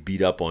and they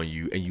beat up on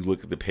you, and you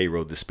look at the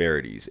payroll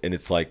disparities. And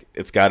it's like,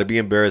 it's got to be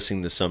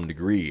embarrassing to some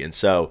degree. And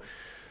so,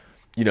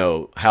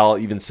 Hal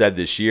even said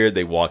this year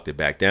they walked it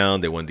back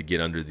down. They wanted to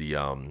get under the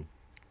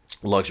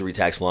luxury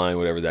tax line,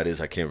 whatever that is.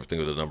 I can't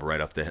think of the number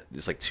right off the head.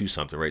 It's like 2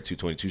 something, right?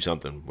 222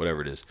 something, whatever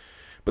it is.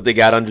 But they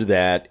got under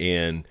that,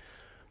 and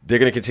they're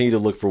going to continue to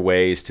look for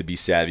ways to be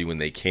savvy when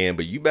they can.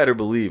 But you better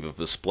believe if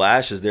a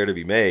splash is there to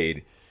be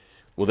made,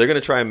 well, they're going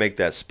to try and make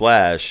that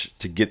splash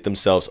to get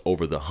themselves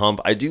over the hump.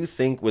 I do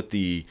think with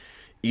the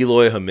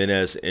Eloy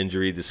Jimenez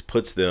injury, this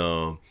puts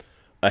them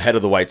ahead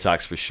of the White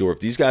Sox for sure.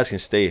 If these guys can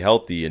stay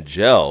healthy and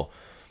gel,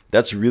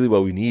 that's really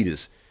what we need,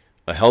 is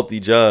a healthy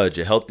Judge,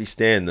 a healthy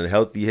Stanton, a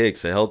healthy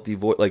Hicks, a healthy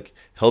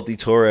healthy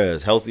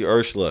Torres, healthy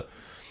Urshela,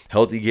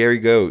 healthy Gary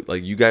Goat.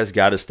 Like, you guys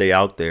got to stay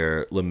out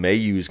there.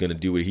 LeMahieu is going to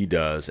do what he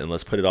does, and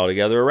let's put it all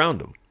together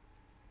around him.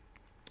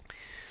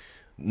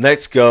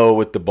 Let's go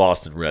with the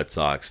Boston Red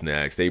Sox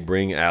next. They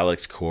bring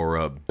Alex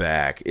Cora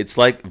back. It's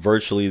like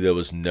virtually there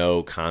was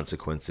no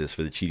consequences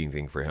for the cheating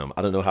thing for him.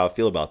 I don't know how I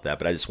feel about that,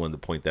 but I just wanted to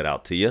point that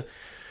out to you.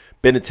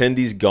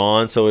 Benintendi's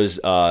gone, so is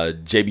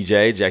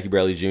JBJ, Jackie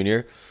Bradley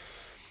Jr.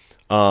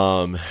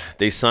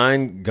 They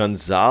signed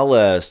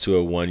Gonzalez to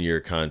a 1-year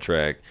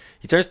contract.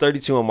 He turns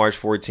 32 on March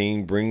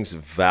 14, brings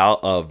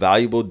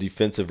valuable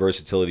defensive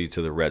versatility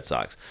to the Red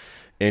Sox.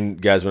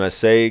 And guys, when I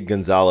say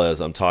Gonzalez,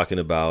 I'm talking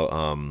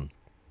about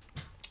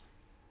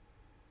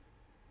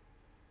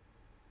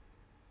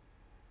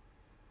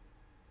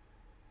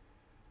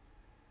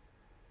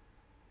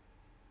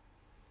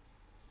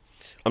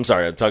I'm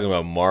sorry, I'm talking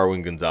about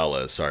Marwin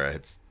Gonzalez. Sorry, I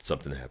had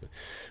something happen.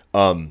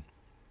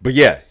 But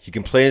yeah, he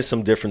can play in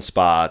some different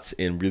spots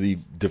and really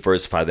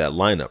diversify that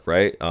lineup,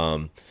 right?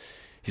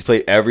 He's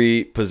played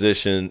every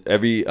position,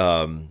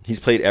 he's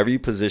played every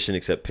position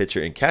except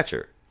pitcher and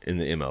catcher in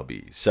the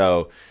MLB.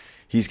 So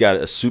he's got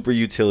a super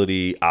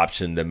utility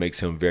option that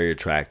makes him very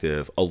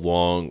attractive,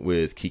 along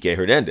with Kike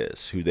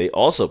Hernandez, who they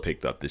also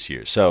picked up this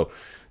year. So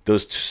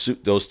those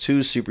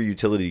two super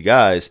utility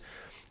guys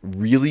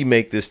really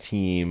make this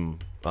team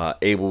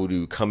able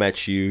to come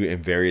at you in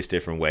various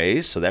different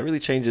ways. So that really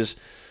changes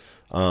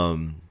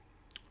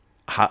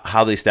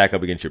how they stack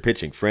up against your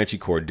pitching. Franchy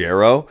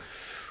Cordero,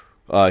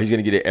 he's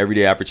going to get an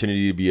everyday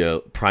opportunity to be a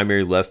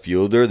primary left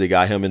fielder. They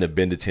got him in a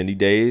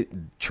Benintendi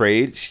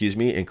trade,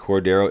 and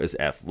Cordero is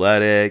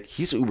athletic.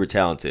 He's uber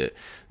talented.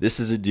 This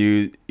is a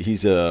dude,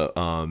 he's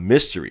a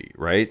mystery,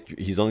 right?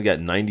 He's only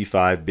got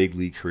 95 big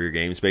league career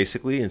games,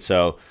 basically, and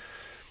so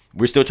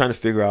we're still trying to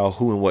figure out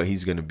who and what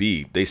he's going to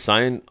be. They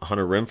signed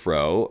Hunter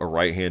Renfroe, a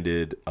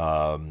right-handed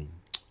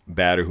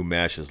batter who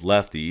mashes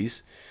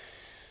lefties.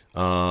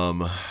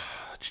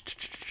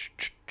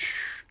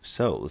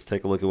 So let's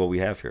take a look at what we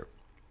have here.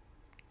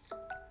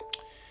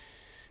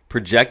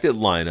 Projected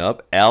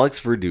lineup: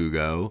 Alex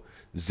Verdugo,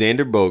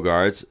 Xander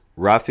Bogaerts,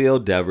 Rafael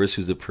Devers,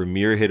 who's a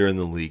premier hitter in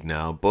the league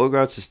now.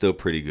 Bogaerts is still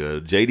pretty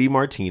good. JD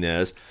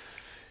Martinez,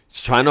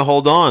 he's trying to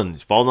hold on.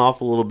 He's falling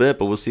off a little bit,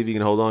 but we'll see if he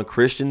can hold on.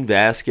 Christian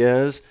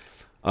Vasquez,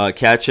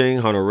 catching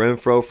Hunter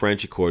Renfroe,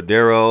 Franchy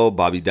Cordero,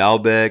 Bobby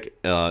Dalbec,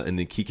 and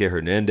then Kike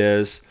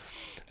Hernandez,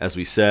 as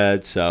we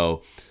said.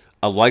 So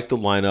I like the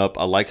lineup.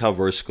 I like how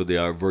versatile they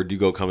are.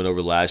 Verdugo coming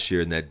over last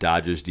year in that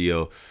Dodgers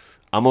deal.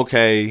 I'm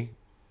okay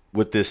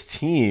with this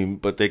team,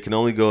 but they can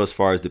only go as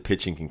far as the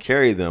pitching can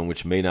carry them,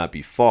 which may not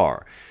be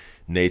far.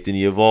 Nathan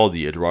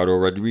Eovaldi, Eduardo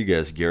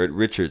Rodriguez, Garrett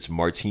Richards,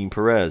 Martin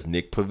Perez,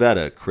 Nick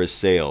Pivetta, Chris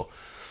Sale.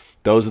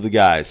 Those are the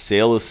guys.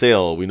 Sale is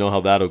Sale. We know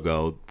how that'll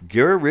go.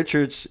 Garrett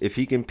Richards, if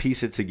he can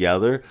piece it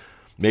together,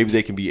 maybe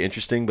they can be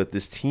interesting, but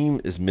this team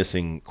is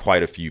missing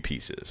quite a few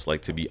pieces,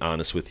 like, to be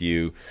honest with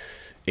you.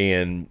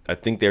 And I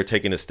think they're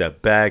taking a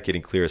step back,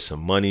 getting clear of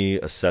some money,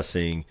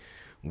 assessing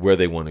where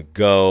they want to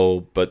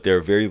go. But they're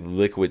a very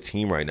liquid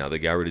team right now. They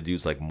got rid of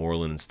dudes like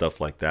Moreland and stuff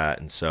like that.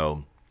 And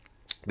so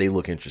they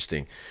look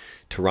interesting.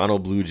 Toronto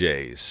Blue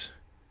Jays.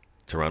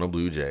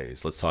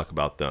 Let's talk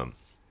about them.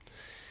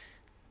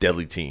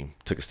 Deadly team.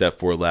 Took a step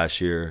forward last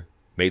year.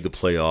 Made the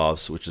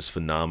playoffs, which is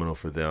phenomenal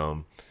for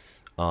them.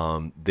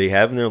 They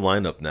have in their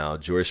lineup now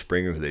George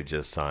Springer, who they've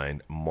just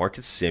signed.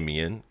 Marcus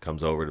Semien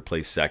comes over to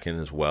play second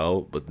as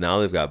well. But now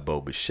they've got Bo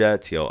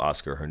Bichette,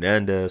 Oscar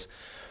Hernandez,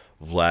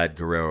 Vlad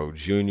Guerrero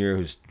Jr.,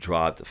 who's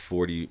dropped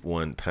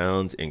 41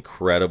 pounds.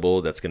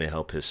 Incredible. That's going to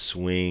help his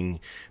swing,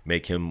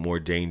 make him more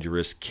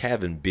dangerous.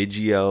 Kevin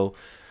Biggio,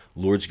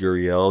 Lourdes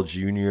Gurriel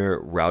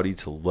Jr., Rowdy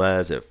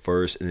Tellez at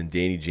first, and then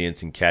Danny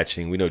Jansen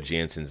catching. We know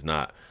Jansen's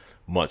not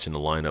much in the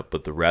lineup,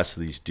 but the rest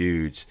of these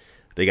dudes,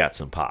 they got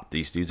some pop.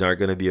 These dudes aren't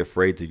going to be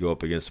afraid to go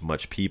up against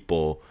much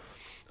people.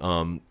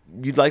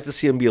 You'd like to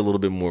see them be a little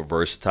bit more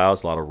versatile.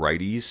 It's a lot of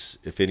righties,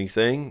 if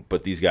anything,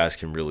 but these guys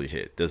can really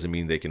hit. Doesn't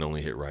mean they can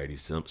only hit righties.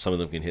 Some of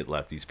them can hit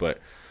lefties, but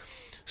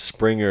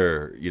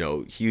Springer,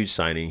 huge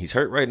signing. He's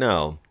hurt right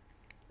now,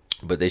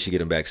 but they should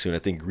get him back soon. I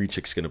think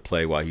Grichuk's going to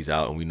play while he's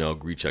out, and we know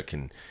Grichuk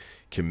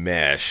can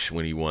mash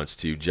when he wants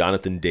to.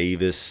 Jonathan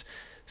Davis,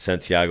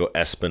 Santiago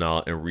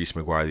Espinal, and Reese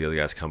McGuire, the other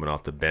guys coming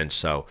off the bench.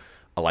 So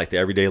I like the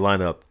everyday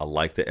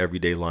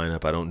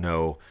lineup. I don't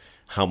know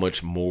how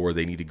much more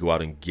they need to go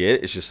out and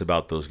get. It's just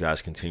about those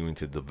guys continuing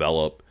to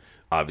develop,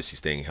 obviously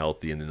staying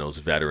healthy, and then those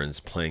veterans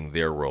playing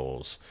their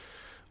roles.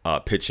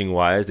 Pitching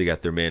wise, they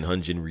got their man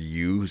Hyun-Jin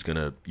Ryu, who's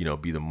gonna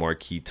be the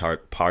marquee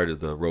part of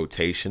the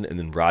rotation, and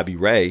then Robbie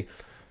Ray,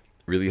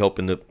 really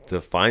hoping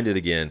to find it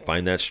again,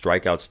 find that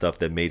strikeout stuff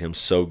that made him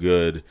so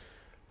good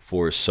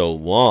for so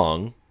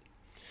long.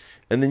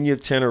 And then you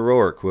have Tanner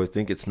Roark, who I don't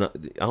think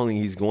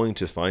he's going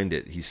to find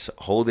it. He's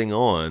holding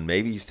on.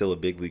 Maybe he's still a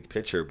big league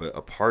pitcher, but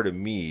a part of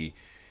me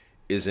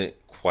isn't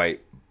quite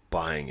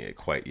buying it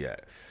quite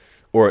yet.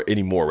 Or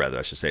anymore, rather,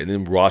 I should say. And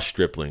then Ross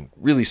Stripling,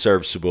 really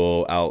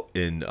serviceable out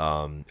in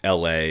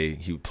L.A.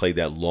 He played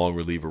that long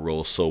reliever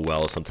role so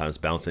well, sometimes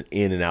bouncing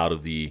in and out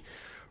of the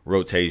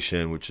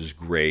rotation, which is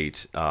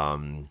great.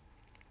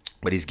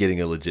 But he's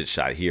getting a legit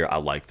shot here. I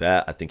like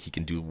that. I think he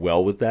can do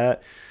well with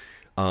that.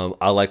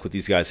 I like what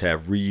these guys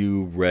have.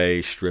 Ryu,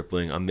 Ray,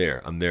 Stripling. I'm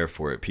there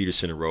for it.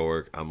 Peterson and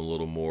Roark. I'm a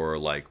little more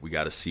like, we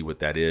got to see what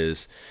that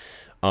is.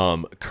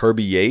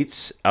 Kirby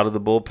Yates out of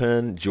the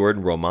bullpen.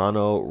 Jordan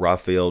Romano,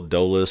 Rafael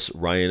Dolis,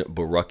 Ryan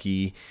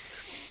Barucki,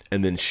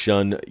 and then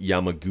Shun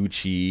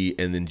Yamaguchi,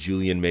 and then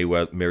Julian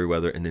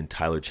Merriweather, and then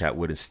Tyler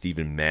Chatwood and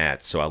Steven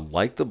Matz. So I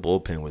like the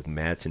bullpen with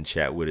Matz and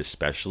Chatwood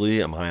especially.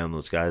 I'm high on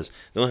those guys.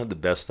 They don't have the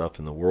best stuff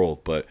in the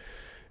world, but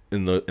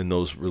in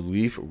those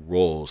relief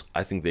roles,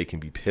 I think they can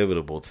be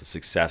pivotal to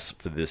success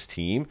for this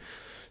team.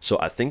 So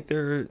I think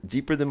they're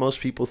deeper than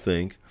most people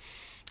think.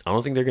 I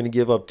don't think they're going to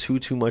give up too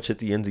much at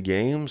the end of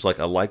games.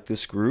 Like, I like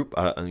this group.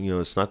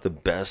 It's not the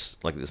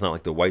best. Like, it's not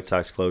like the White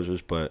Sox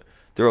closers, but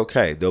they're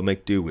okay. They'll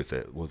make do with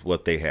it, with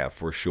what they have,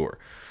 for sure.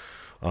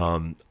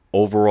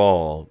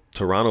 Overall,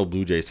 Toronto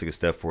Blue Jays took a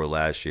step forward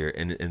last year,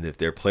 and if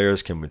their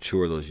players can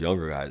mature those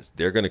younger guys,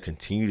 they're going to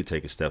continue to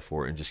take a step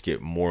forward and just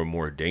get more and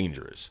more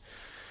dangerous.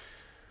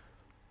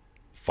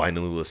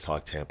 Finally, let's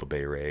talk Tampa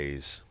Bay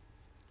Rays.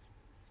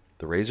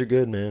 The Rays are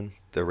good, man.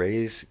 The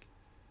Rays,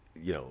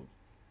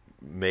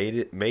 made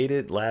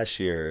it last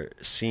year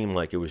seem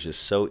like it was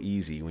just so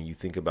easy when you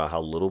think about how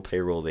little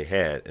payroll they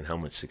had and how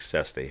much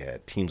success they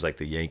had. Teams like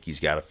the Yankees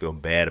got to feel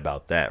bad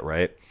about that,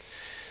 right?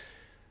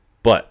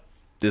 But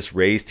this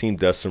Rays team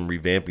does some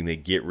revamping. They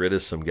get rid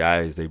of some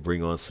guys. They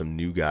bring on some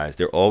new guys.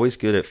 They're always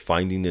good at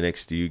finding the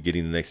next dude,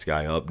 getting the next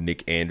guy up.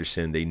 Nick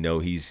Anderson, they know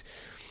he's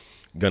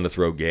gonna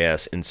throw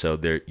gas, and so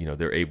they're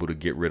able to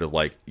get rid of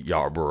like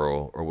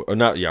Yarborough or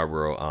not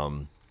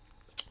Yarborough.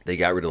 They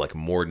got rid of like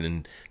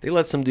Morton. They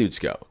let some dudes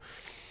go.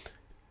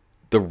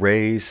 The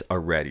Rays are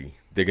ready.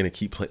 They're gonna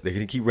keep playing. They're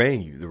gonna keep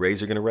raying you. The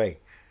Rays are gonna ray.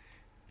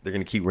 They're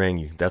gonna keep raying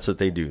you. That's what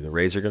they do. The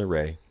Rays are gonna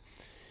ray,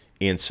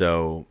 and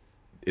so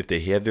if they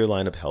have their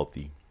lineup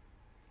healthy,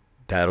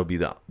 that'll be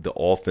the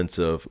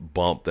offensive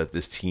bump that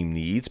this team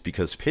needs.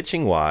 Because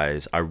pitching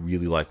wise, I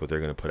really like what they're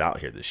gonna put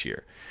out here this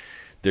year.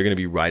 They're going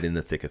to be right in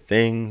the thick of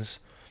things,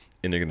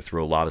 and they're going to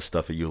throw a lot of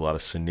stuff at you, a lot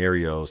of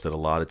scenarios that a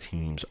lot of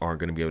teams aren't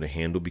going to be able to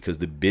handle because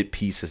the bit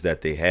pieces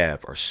that they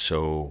have are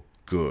so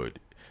good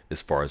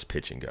as far as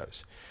pitching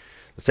goes.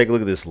 Let's take a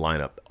look at this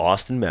lineup.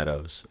 Austin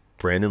Meadows,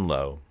 Brandon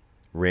Lowe,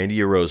 Randy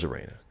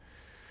Arozarena.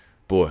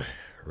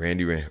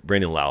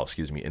 Brandon Lau,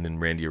 and then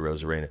Randy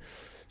Arozarena.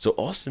 So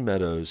Austin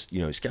Meadows,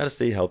 he's got to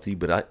stay healthy,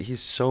 but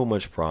he's so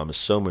much promise,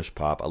 so much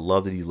pop. I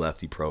love that he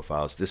lefty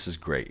profiles. This is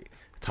great.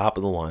 Top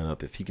of the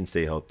lineup, if he can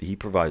stay healthy, he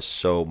provides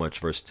so much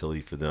versatility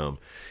for them.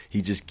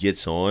 He just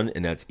gets on,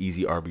 and that's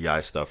easy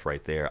RBI stuff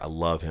right there. I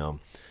love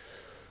him.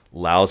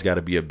 Lau's got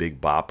to be a big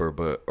bopper,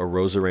 but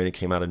Arozarena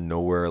came out of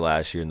nowhere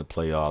last year in the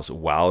playoffs,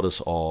 wowed us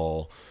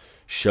all,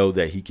 showed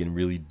that he can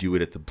really do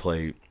it at the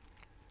plate.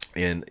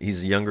 And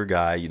he's a younger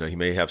guy. He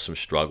may have some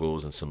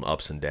struggles and some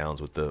ups and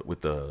downs with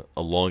the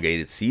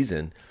elongated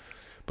season,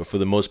 but for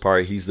the most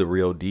part, he's the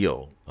real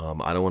deal.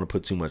 I don't want to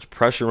put too much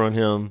pressure on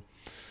him.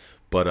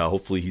 But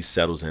hopefully he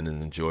settles in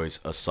and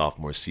enjoys a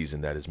sophomore season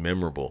that is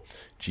memorable.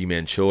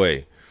 Ji-Man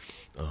Choi,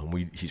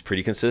 he's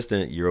pretty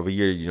consistent year over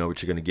year. You know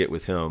what you're going to get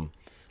with him.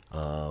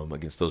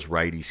 Against those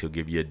righties, he'll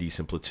give you a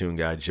decent platoon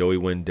guy. Joey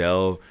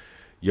Wendell,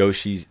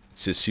 Yoshi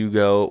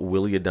Tsutsugo,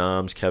 Willie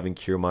Adams, Kevin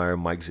Kiermaier,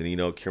 Mike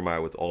Zunino.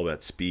 Kiermaier with all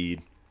that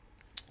speed.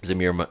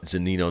 Zamir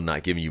Zunino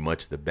not giving you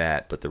much of the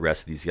bat, but the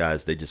rest of these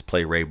guys, they just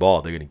play Ray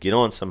ball. They're going to get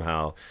on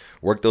somehow,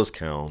 work those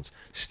counts,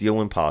 steal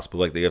when possible.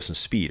 Like, they have some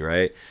speed,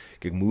 right?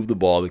 Can move the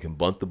ball. They can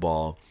bunt the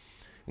ball.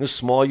 They're going to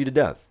small you to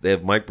death. They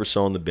have Mike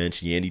Brosseau on the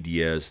bench, Yandy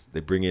Diaz.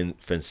 They bring in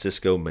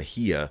Francisco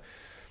Mejia.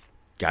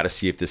 Got to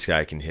see if this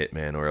guy can hit,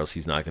 man, or else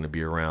he's not going to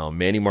be around.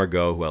 Manny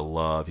Margot, who I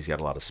love. He's got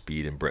a lot of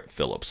speed, and Brett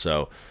Phillips.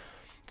 So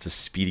it's a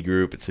speedy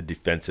group. It's a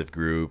defensive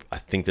group. I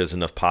think there's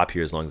enough pop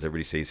here as long as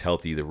everybody stays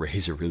healthy. The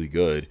Rays are really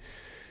good,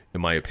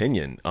 in my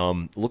opinion.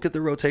 Look at the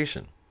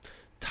rotation.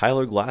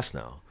 Tyler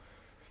Glasnow.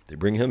 They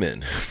bring him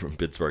in from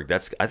Pittsburgh.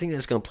 I think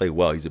that's going to play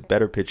well. He's a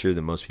better pitcher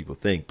than most people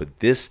think, but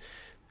this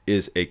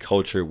is a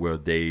culture where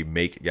they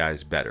make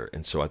guys better.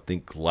 And so I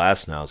think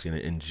Glasnow is going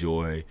to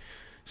enjoy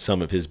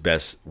some of his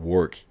best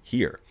work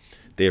here.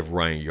 They have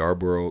Ryan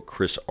Yarborough,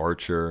 Chris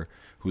Archer,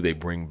 who they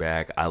bring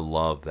back. I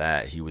love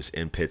that. He was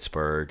in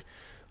Pittsburgh,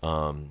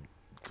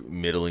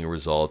 middling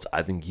results.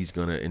 I think he's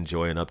going to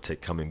enjoy an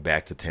uptick coming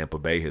back to Tampa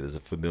Bay here. There's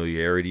a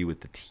familiarity with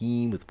the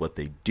team, with what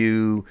they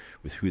do,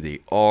 with who they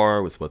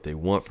are, with what they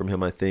want from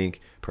him, I think,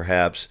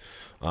 perhaps.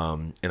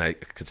 And I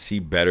could see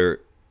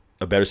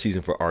a better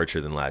season for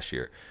Archer than last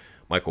year.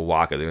 Michael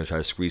Wacha, they're going to try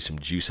to squeeze some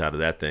juice out of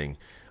that thing.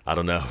 I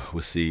don't know.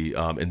 We'll see.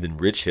 And then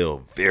Rich Hill,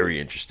 very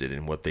interested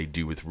in what they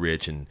do with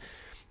Rich and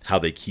how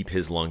they keep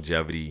his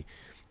longevity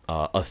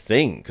a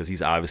thing, because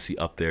he's obviously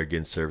up there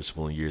getting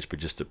serviceable in years, but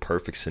just a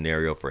perfect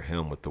scenario for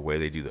him with the way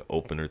they do the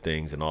opener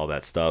things and all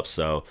that stuff.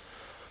 So,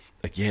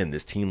 again,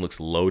 this team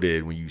looks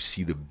loaded when you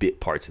see the bit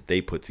parts that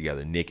they put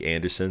together. Nick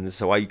Anderson, this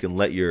is why you can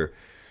let your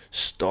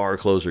star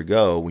closer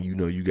go when you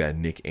know you got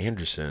Nick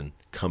Anderson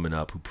coming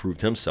up, who proved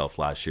himself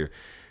last year.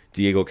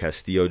 Diego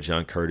Castillo,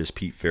 John Curtis,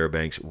 Pete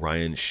Fairbanks,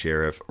 Ryan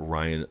Sheriff,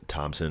 Ryan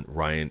Thompson,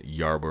 Ryan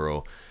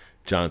Yarborough,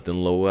 Jonathan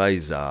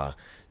Loaiza,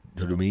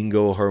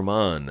 Domingo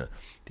Herman.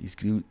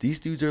 These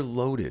dudes are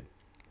loaded.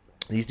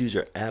 These dudes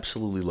are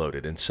absolutely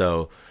loaded. And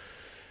so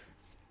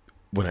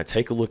when I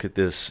take a look at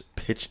this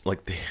pitch,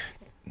 like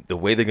the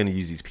way they're going to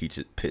use these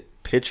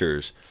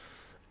pitchers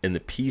and the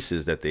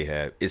pieces that they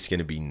have, it's going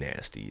to be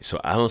nasty.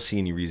 So I don't see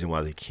any reason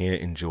why they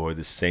can't enjoy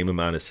the same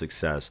amount of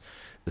success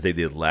as they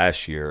did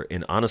last year.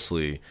 And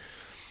honestly,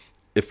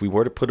 if we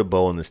were to put a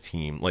bow on this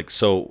team,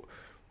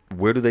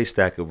 where do they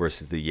stack up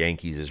versus the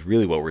Yankees is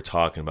really what we're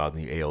talking about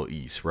in the AL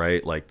East,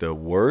 right? Like the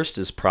worst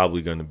is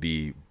probably going to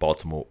be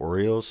Baltimore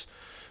Orioles.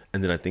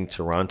 And then I think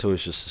Toronto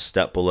is just a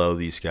step below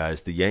these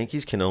guys. The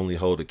Yankees can only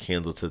hold a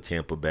candle to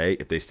Tampa Bay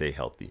if they stay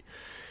healthy.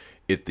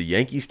 If the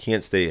Yankees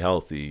can't stay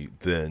healthy,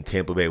 then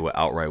Tampa Bay will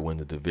outright win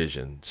the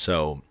division.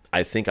 So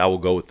I think I will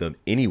go with them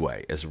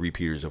anyway as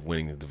repeaters of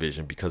winning the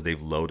division because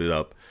they've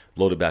loaded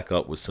back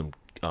up with some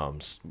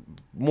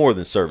more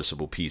than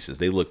serviceable pieces.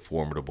 They look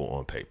formidable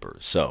on paper.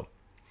 So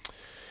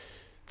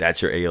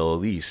that's your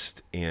AL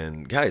East.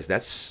 And guys,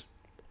 that's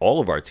all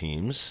of our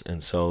teams.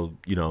 And so,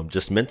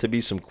 just meant to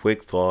be some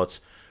quick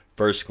thoughts,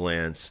 first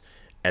glance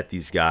at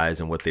these guys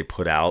and what they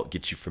put out,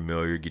 get you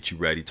familiar, get you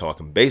ready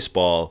talking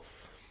baseball.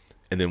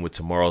 And then with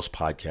tomorrow's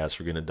podcast,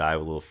 we're going to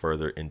dive a little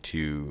further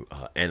into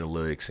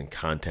analytics and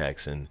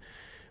context and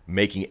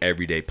making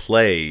everyday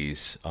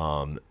plays.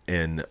 And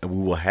we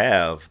will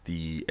have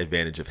the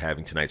advantage of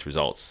having tonight's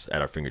results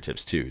at our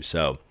fingertips too.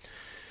 So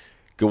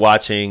good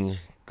watching.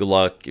 Good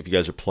luck if you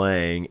guys are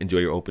playing. Enjoy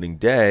your opening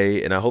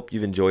day. And I hope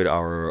you've enjoyed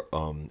our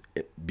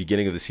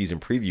beginning of the season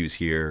previews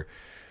here.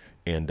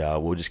 And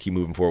we'll just keep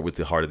moving forward with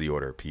the heart of the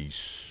order.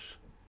 Peace.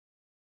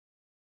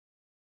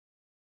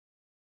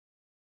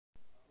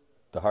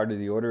 The Heart of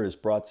the Order is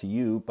brought to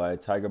you by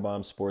Tiger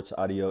Bomb Sports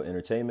Audio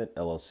Entertainment,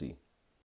 LLC.